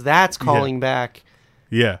amazing," because that's calling back.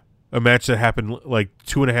 Yeah, a match that happened like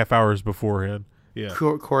 2.5 hours beforehand. Yeah.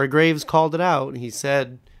 Corey Graves called it out. He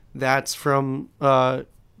said that's from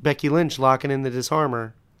Becky Lynch locking in the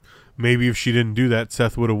disarmer. Maybe if she didn't do that,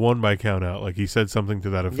 Seth would have won by count out. Like he said something to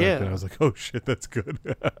that effect, and I was like, "Oh shit, that's good."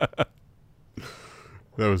 That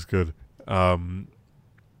was good.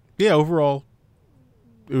 Overall,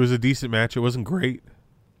 it was a decent match. It wasn't great.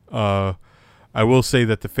 I will say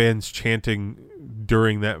that the fans chanting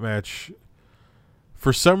during that match,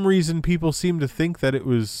 for some reason, people seem to think that it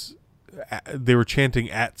was they were chanting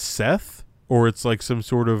at Seth, or it's like some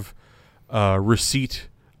sort of receipt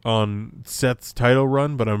on Seth's title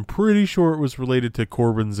run, but I'm pretty sure it was related to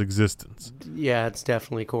Corbin's existence. Yeah, it's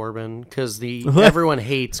definitely Corbin, because everyone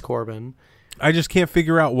hates Corbin. I just can't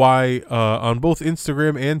figure out why on both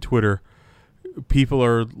Instagram and Twitter people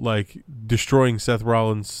are like destroying Seth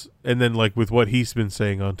Rollins, and then like with what he's been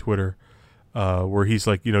saying on Twitter, where he's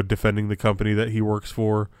like, defending the company that he works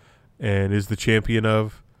for and is the champion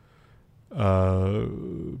of.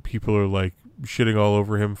 People are like shitting all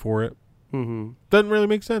over him for it. Doesn't really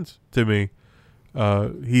make sense to me.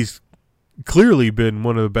 He's clearly been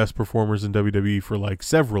one of the best performers in WWE for like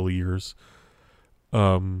several years.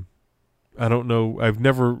 I don't know. I've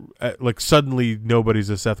never suddenly nobody's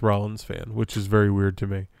a Seth Rollins fan, which is very weird to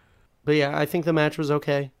me. But yeah, I think the match was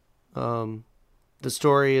okay. The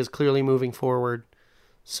story is clearly moving forward,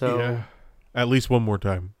 so at least one more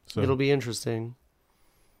time. So it'll be interesting.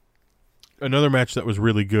 Another match that was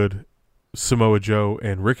really good: Samoa Joe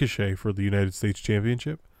and Ricochet for the United States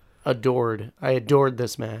Championship. I adored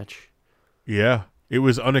this match. Yeah, it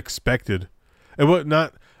was unexpected. And what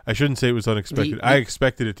not? I shouldn't say it was unexpected. I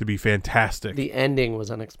expected it to be fantastic. The ending was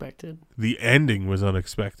unexpected. The ending was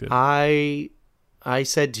unexpected. I I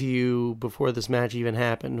said to you before this match even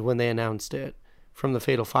happened, when they announced it from the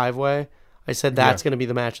Fatal 5-Way, I said that's going to be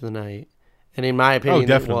the match of the night. And in my opinion,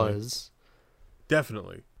 it was.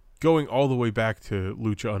 Definitely. Going all the way back to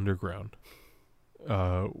Lucha Underground,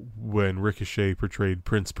 when Ricochet portrayed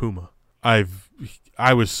Prince Puma. I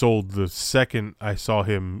was sold the second I saw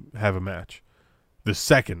him have a match.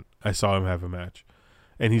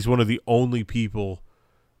 And he's one of the only people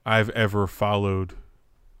I've ever followed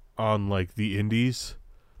on like the indies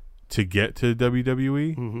to get to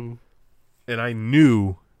WWE. Mm-hmm. And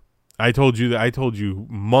I told you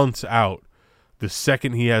months out, the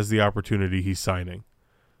second he has the opportunity, he's signing.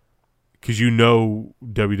 Because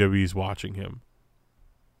WWE's watching him.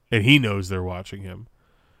 And he knows they're watching him.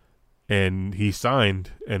 And he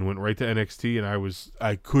signed and went right to NXT, and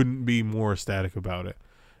I couldn't be more ecstatic about it.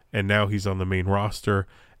 And now he's on the main roster,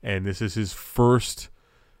 and this is his first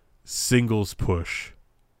singles push.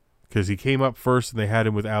 Because he came up first, and they had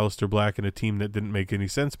him with Aleister Black in a team that didn't make any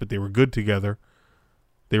sense, but they were good together.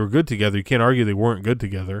 You can't argue they weren't good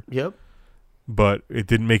together. Yep. But it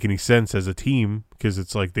didn't make any sense as a team, because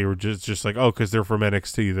it's like they were just like, oh, because they're from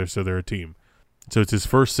NXT, so they're a team. So it's his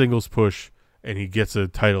first singles push, and he gets a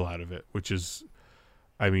title out of it, which is,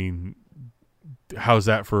 I mean, how's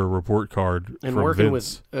that for a report card and from working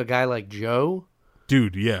Vince? with a guy like Joe?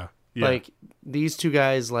 Dude, yeah. Like, these two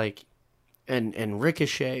guys, like, and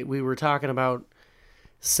Ricochet, we were talking about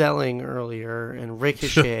selling earlier, and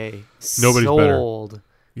Ricochet sold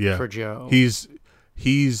for Joe. He's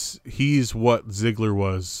what Ziggler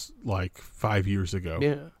was like 5 years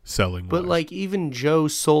ago. Selling. But like even Joe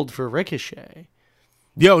sold for Ricochet.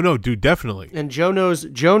 No, dude, definitely. And Joe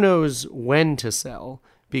knows when to sell,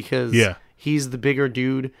 because he's the bigger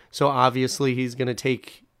dude, so obviously he's going to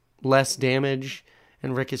take less damage,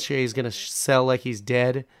 and Ricochet is going to sell like he's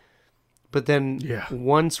dead. But then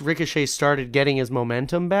once Ricochet started getting his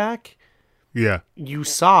momentum back, you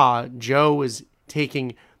saw Joe was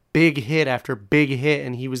taking big hit after big hit,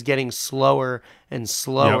 and he was getting slower and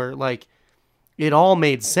slower. Yep. Like, it all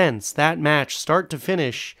made sense. That match, start to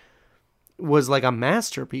finish, was like a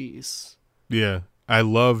masterpiece. Yeah. I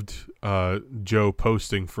loved Joe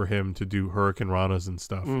posting for him to do Hurricane Ranas and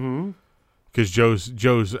stuff. Because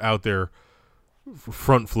Joe's out there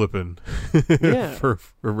front flipping for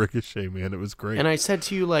Ricochet, man. It was great. And I said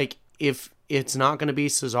to you, like, if it's not going to be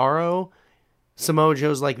Cesaro, Samoa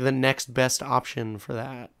Joe's like the next best option for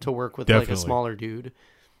that, to work with like a smaller dude.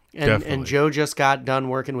 And Joe just got done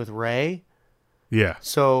working with Rey. Yeah.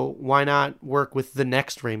 So why not work with the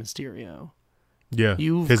next Rey Mysterio? Yeah.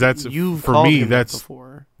 You've for called me him that's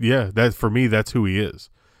before. Yeah, that for me that's who he is.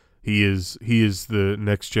 He is the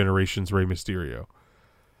next generation's Rey Mysterio.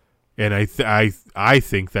 And I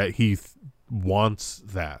think that he wants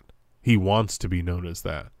that. He wants to be known as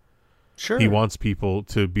that. Sure. He wants people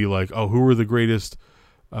to be like, oh, who are the greatest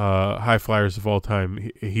high flyers of all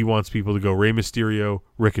time? He wants people to go Rey Mysterio,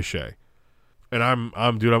 Ricochet. And I'm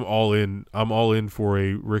all in. I'm all in for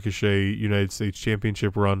a Ricochet United States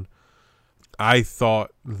Championship run. I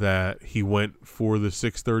thought that he went for the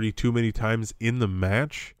 630 too many times in the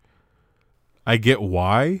match. I get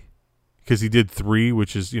why, because he did 3,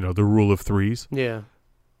 which is, the rule of 3s. Yeah.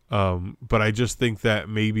 But I just think that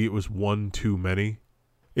maybe it was 1 too many.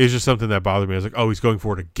 It's just something that bothered me. I was like, oh, he's going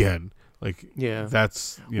for it again. Like,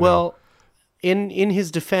 that's, Well, in his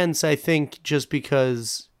defense, I think just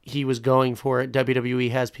because he was going for it,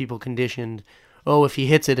 WWE has people conditioned, oh, if he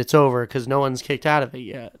hits it, it's over, because no one's kicked out of it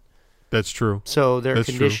yet. That's true. So they're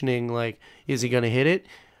conditioning, like, is he going to hit it?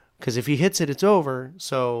 Because if he hits it, it's over.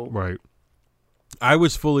 So right. I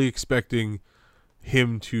was fully expecting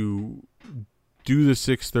him to do the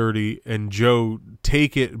 630 and Joe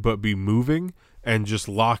take it but be moving and just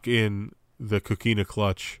lock in the Coquina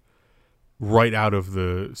clutch right out of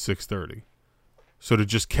the 630. So to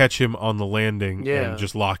just catch him on the landing and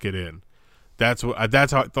just lock it in. That's how I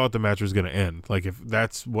thought the match was going to end. Like, if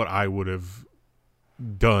that's what I would have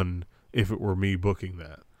done if it were me booking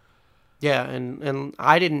that. Yeah, and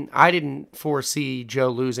I didn't foresee Joe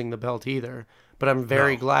losing the belt either, but I'm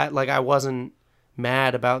very glad. Like, I wasn't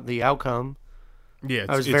mad about the outcome. Yeah,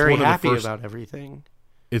 I was very happy about everything.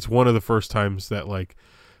 It's one of the first times that, like,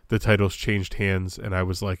 the titles changed hands, and I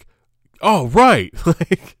was like, "Oh, right!"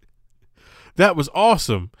 Like, that was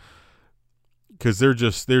awesome. Because they're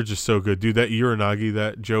just so good, dude. That Uranagi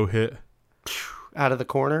that Joe hit out of the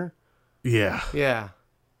corner. Yeah.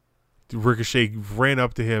 Ricochet ran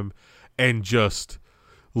up to him and just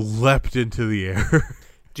leapt into the air.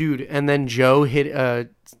 Dude, and then Joe hit a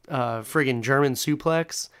friggin' German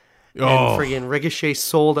suplex, and friggin' Ricochet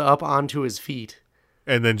sold up onto his feet.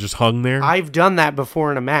 And then just hung there? I've done that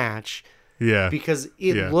before in a match. Yeah. Because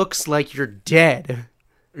it Yeah. looks like you're dead.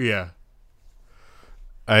 Yeah.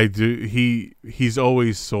 I do. He's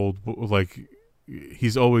always sold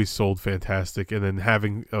fantastic, and then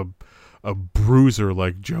having a bruiser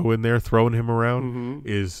like Joe in there throwing him around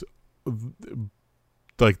is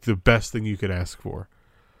like the best thing you could ask for.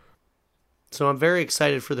 So I'm very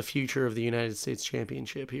excited for the future of the United States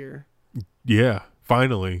Championship here. Yeah,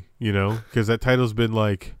 finally, because that title's been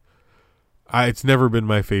like, it's never been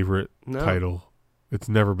my favorite title. It's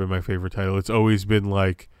never been my favorite title. It's always been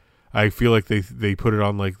like, I feel like they put it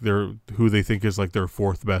on like who they think is like their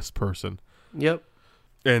fourth best person. Yep.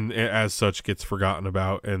 And as such gets forgotten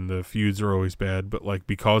about, and the feuds are always bad. But like,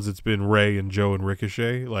 because it's been Ray and Joe and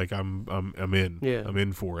Ricochet, like I'm in. Yeah. I'm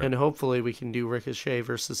in for it. And hopefully we can do Ricochet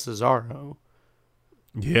versus Cesaro.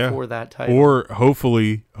 Yeah. For that title. Or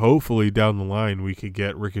hopefully down the line we could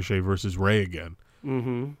get Ricochet versus Ray again.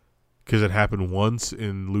 Mm-hmm. Because it happened once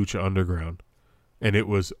in Lucha Underground, and it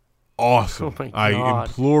was awesome. Oh my God. I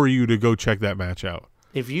implore you to go check that match out.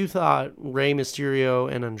 If you thought Rey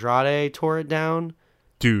Mysterio and Andrade tore it down,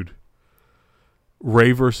 dude,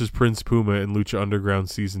 Ray versus Prince Puma in Lucha Underground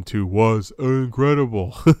Season 2 was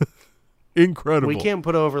incredible. Incredible. We can't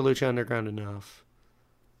put over Lucha Underground enough.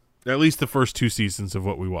 At least the first 2 seasons of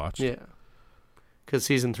what we watched. Yeah. Because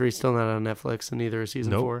Season 3 is still not on Netflix, and neither is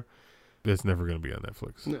Season 4. It's never going to be on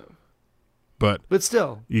Netflix. No. But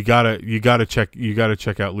still, you gotta check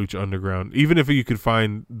out Lucha Underground. Even if you could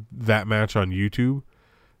find that match on YouTube,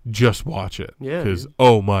 just watch it. Yeah. Because,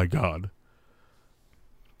 oh my God.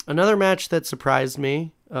 Another match that surprised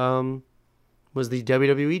me was the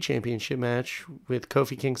WWE Championship match with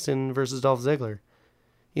Kofi Kingston versus Dolph Ziggler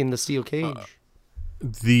in the steel cage.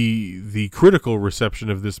 The critical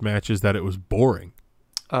reception of this match is that it was boring.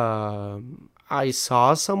 I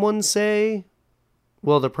saw someone say,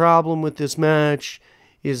 well, the problem with this match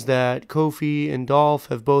is that Kofi and Dolph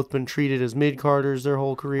have both been treated as mid-carders their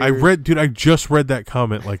whole career. I just read that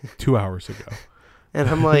comment like 2 hours ago. And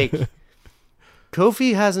I'm like,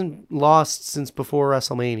 Kofi hasn't lost since before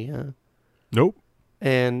WrestleMania. Nope.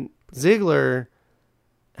 And Ziggler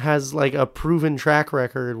has like a proven track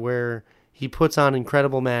record where he puts on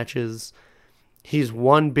incredible matches. He's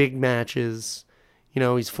won big matches.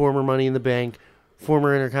 He's former Money in the Bank,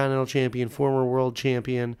 former Intercontinental Champion, former World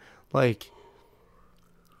Champion. Like,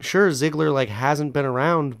 sure, Ziggler like hasn't been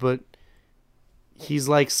around, but he's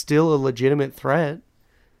like still a legitimate threat.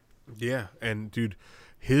 Yeah, and dude,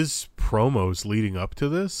 his promos leading up to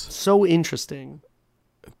this, so interesting.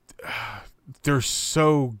 They're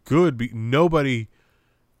so good. Nobody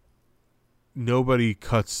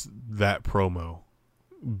cuts that promo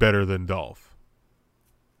better than Dolph.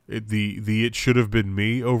 It should have been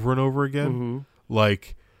me over and over again. Mm-hmm.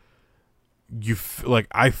 Like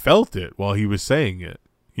I felt it while he was saying it,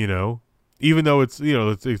 even though it's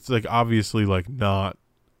like obviously like not,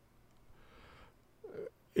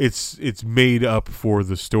 it's made up for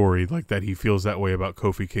the story, like that he feels that way about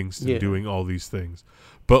Kofi Kingston doing all these things,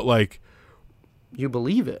 but like you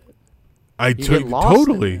believe it. I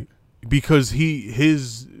totally, because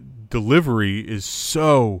his delivery is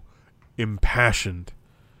so impassioned.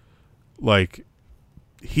 Like,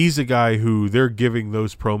 he's a guy who they're giving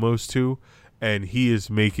those promos to, and he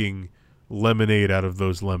is making lemonade out of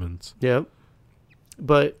those lemons. Yep.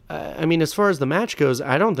 But I mean, as far as the match goes,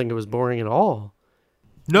 I don't think it was boring at all.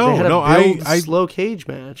 I slow cage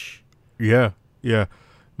match. Yeah.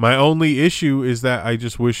 My only issue is that I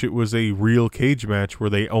just wish it was a real cage match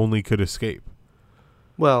where they only could escape.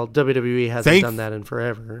 Well, WWE hasn't done that in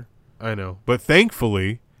forever. I know, but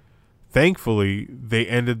thankfully, they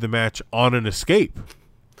ended the match on an escape.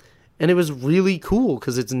 And it was really cool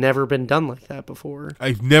because it's never been done like that before.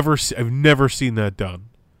 I've never seen that done.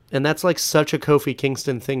 And that's like such a Kofi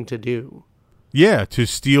Kingston thing to do. Yeah, to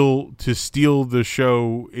steal the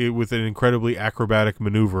show with an incredibly acrobatic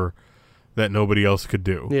maneuver that nobody else could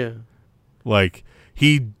do. Yeah. Like,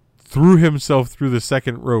 he threw himself through the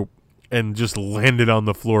second rope and just landed on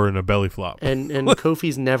the floor in a belly flop. And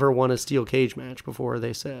Kofi's never won a steel cage match before,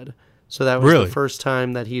 they said. So that was the first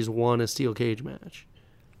time that he's won a steel cage match.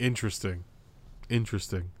 Interesting.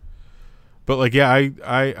 But like, yeah,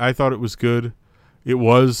 I thought it was good. It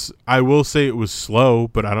was, I will say it was slow,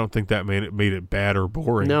 but I don't think that made it bad or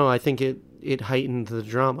boring. No, I think it heightened the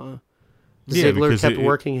drama. Ziggler kept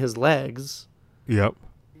working his legs. Yep.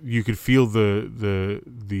 You could feel the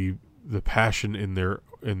passion in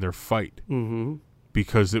their fight. Mm-hmm.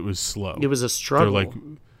 Because it was slow. It was a struggle. They're like,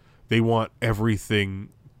 they want everything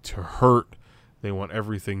to hurt. They want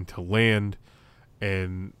everything to land.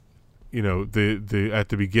 And the at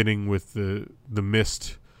the beginning with the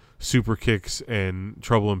missed super kicks and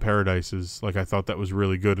Trouble in Paradises. Like, I thought that was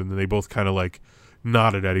really good, and then they both kind of like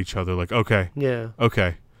nodded at each other, like, okay,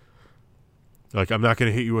 okay. Like, I'm not going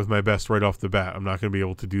to hit you with my best right off the bat. I'm not going to be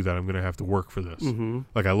able to do that. I'm going to have to work for this.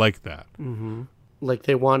 Like, I like that. Like,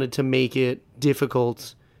 they wanted to make it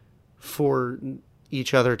difficult for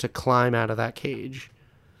each other to climb out of that cage.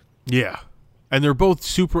 Yeah. And they're both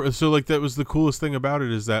super... So, like, that was the coolest thing about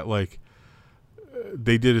it is that, like,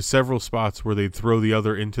 they did several spots where they'd throw the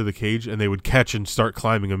other into the cage and they would catch and start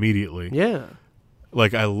climbing immediately. Yeah.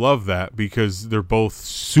 Like, I love that because they're both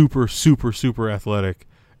super, super, super athletic,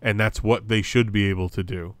 and that's what they should be able to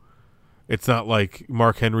do. It's not like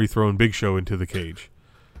Mark Henry throwing Big Show into the cage,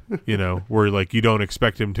 you know, where, like, you don't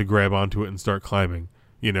expect him to grab onto it and start climbing,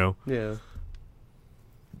 you know? Yeah.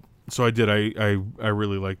 So I did. I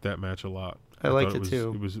really liked that match a lot. I liked it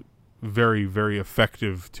too. It was very, very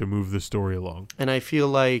effective to move the story along. And I feel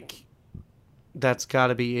like that's got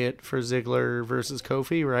to be it for Ziggler versus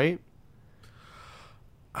Kofi, right?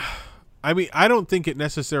 I mean, I don't think it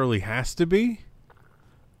necessarily has to be.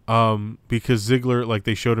 Because Ziggler, like,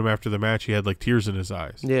 they showed him after the match, he had, like, tears in his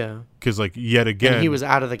eyes. Yeah. Because, like, yet again... And he was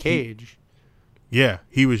out of the cage.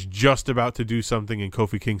 He was just about to do something, and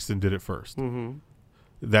Kofi Kingston did it first.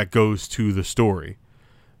 That goes to the story.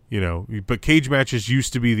 You know, but cage matches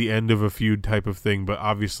used to be the end of a feud type of thing, but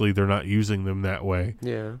obviously they're not using them that way.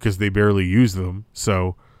 Yeah. Because they barely use them.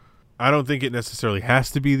 So, I don't think it necessarily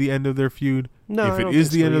has to be the end of their feud. No, if it is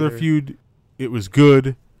the end of their feud, it was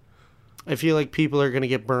good. I feel like people are going to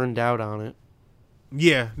get burned out on it.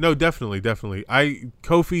 Yeah, no, definitely.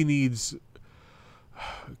 Kofi needs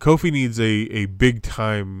a big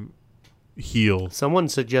time heel. Someone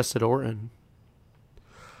suggested Orton.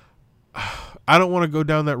 I don't want to go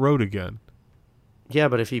down that road again. Yeah,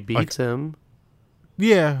 but if he beats him,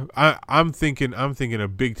 yeah, I'm thinking a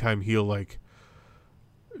big time heel like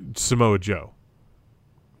Samoa Joe.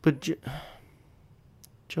 But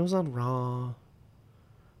Joe's on Raw.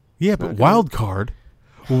 Yeah, but wild card,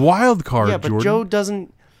 yeah, but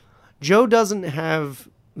Jordan. Joe doesn't have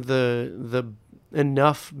the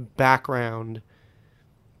enough background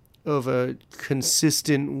of a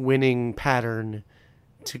consistent winning pattern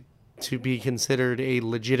to be considered a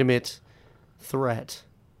legitimate threat.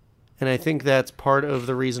 And I think that's part of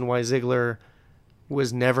the reason why Ziggler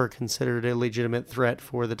was never considered a legitimate threat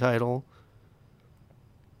for the title,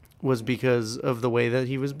 was because of the way that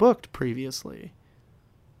he was booked previously.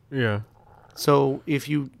 Yeah. So if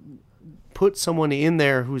you put someone in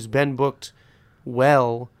there who's been booked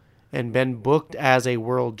well and been booked as a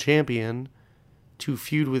world champion to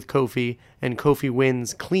feud with Kofi, and Kofi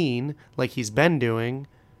wins clean like he's been doing,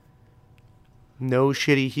 no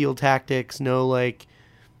shitty heel tactics, no like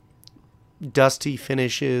dusty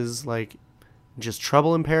finishes, like just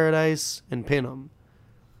Trouble in Paradise and pin him.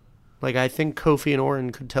 Like, I think Kofi and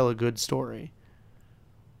Orton could tell a good story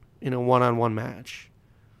in a one-on-one match.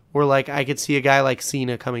 Or, like, I could see a guy like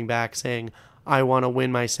Cena coming back saying, I want to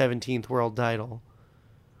win my 17th world title.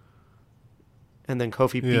 And then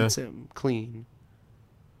Kofi beats him clean.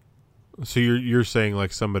 So you're saying,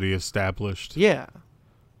 like, somebody established. Yeah.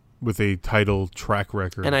 With a title track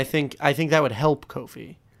record. And I think that would help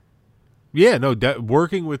Kofi. Yeah, no,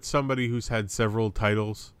 working with somebody who's had several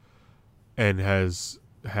titles and has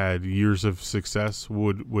had years of success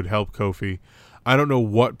would help Kofi. I don't know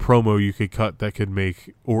what promo you could cut that could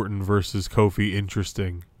make Orton versus Kofi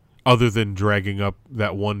interesting, other than dragging up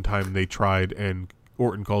that one time they tried and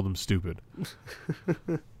Orton called him stupid.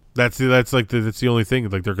 That's the only thing.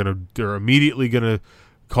 Like, they're immediately gonna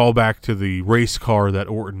call back to the race car that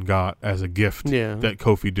Orton got as a gift that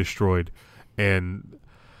Kofi destroyed, and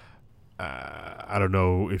I don't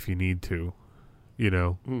know if you need to, you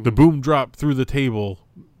know, the boom drop through the table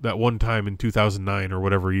that one time in 2009 or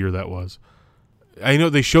whatever year that was. I know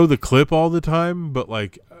they show the clip all the time, but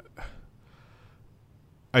like,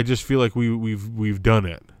 I just feel like we've done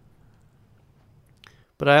it.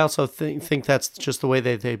 But I also think that's just the way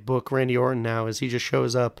they book Randy Orton now. Is he just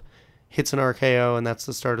shows up, hits an RKO, and that's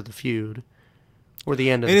the start of the feud, or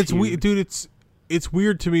the end of the feud. And it's dude, it's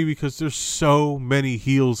weird to me because there's so many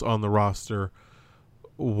heels on the roster.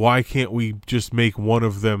 Why can't we just make one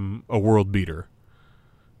of them a world beater?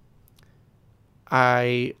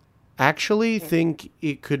 I actually think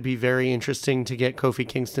it could be very interesting to get Kofi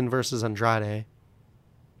Kingston versus Andrade.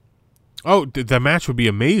 Oh, that match would be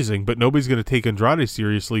amazing, but nobody's going to take Andrade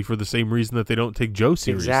seriously for the same reason that they don't take Joe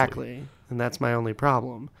seriously. Exactly, and that's my only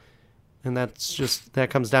problem. And that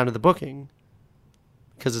comes down to the booking.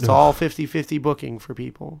 Because it's all 50-50 booking for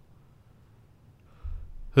people.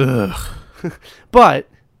 Ugh. But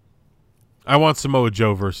I want Samoa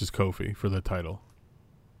Joe versus Kofi for the title.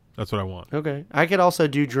 That's what I want. Okay. I could also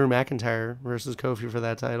do Drew McIntyre versus Kofi for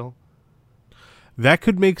that title. That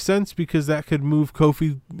could make sense because that could move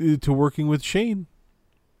Kofi to working with Shane.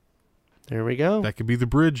 There we go. That could be the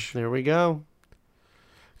bridge. There we go.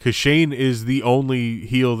 Because Shane is the only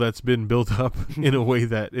heel that's been built up in a way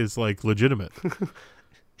that is, like, legitimate.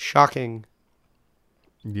 Shocking.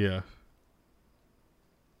 Yeah.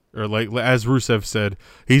 Or, like, as Rusev said,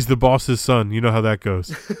 he's the boss's son. You know how that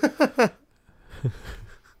goes.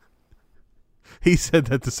 He said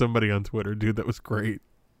that to somebody on Twitter. Dude, that was great.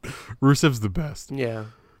 Rusev's the best. Yeah.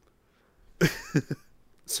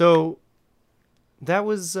 So, that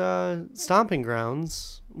was Stomping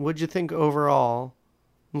Grounds. What'd you think overall,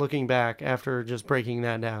 looking back after just breaking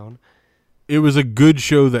that down? It was a good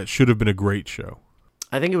show that should have been a great show.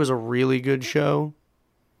 I think it was a really good show.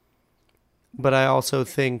 But I also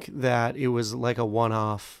think that it was like a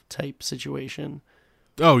one-off type situation.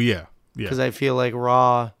 Oh, yeah. Yeah. Because I feel like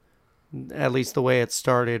Raw, at least the way it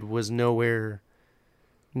started, was nowhere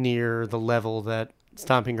near the level that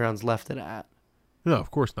Stomping Grounds left it at. No,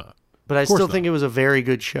 of course not. But I still think it was a very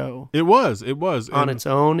good show. It was. On its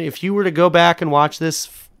own. If you were to go back and watch this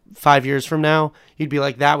 5 years from now, you'd be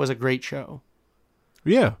like, that was a great show.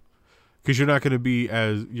 Yeah. Because you're not going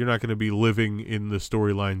to be living in the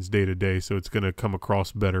storylines day to day, so it's going to come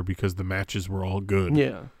across better because the matches were all good.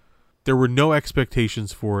 Yeah. There were no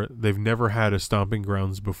expectations for it. They've never had a Stomping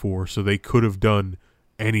Grounds before, so they could have done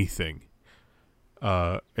anything.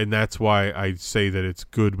 And that's why I say that it's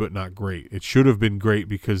good but not great. It should have been great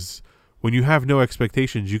because when you have no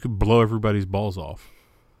expectations, you can blow everybody's balls off.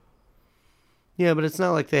 Yeah, but it's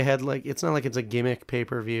not like they had it's not like it's a gimmick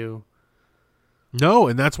pay-per-view. No,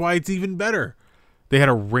 and that's why it's even better. They had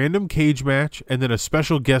a random cage match and then a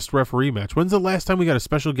special guest referee match. When's the last time we got a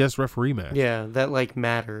special guest referee match? Yeah, that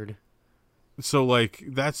mattered. So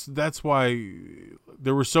that's why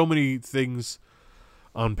there were so many things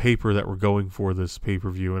on paper that were going for this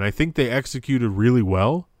pay-per-view, and I think they executed really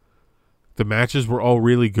well. The matches were all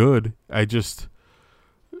really good.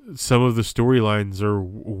 Some of the storylines are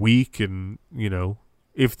weak, and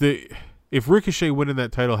if Ricochet winning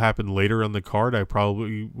that title happened later on the card, I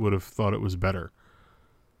probably would have thought it was better.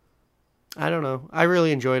 I don't know. I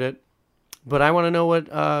really enjoyed it, but I want to know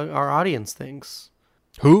what our audience thinks.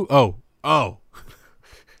 Who? Oh,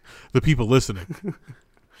 the people listening.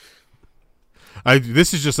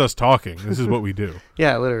 This is just us talking. This is what we do.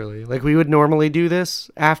 Yeah, literally. Like we would normally do this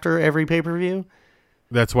after every pay-per-view.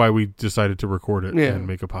 That's why we decided to record it and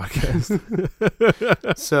make a podcast.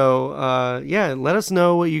 So, let us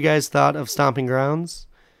know what you guys thought of Stomping Grounds.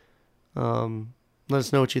 Let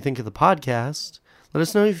us know what you think of the podcast. Let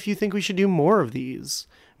us know if you think we should do more of these.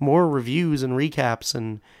 More reviews and recaps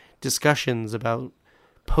and discussions about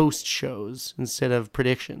post shows instead of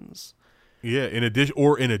predictions. Yeah, in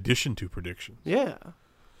addition to predictions. Yeah.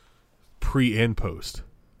 Pre and post.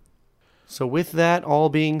 So with that all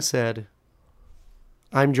being said,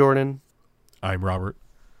 I'm Jordan. I'm Robert.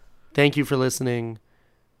 Thank you for listening.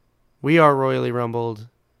 We are Royally Rumbled.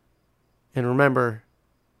 And remember,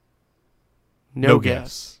 no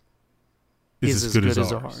guess is as good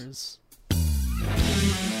as ours.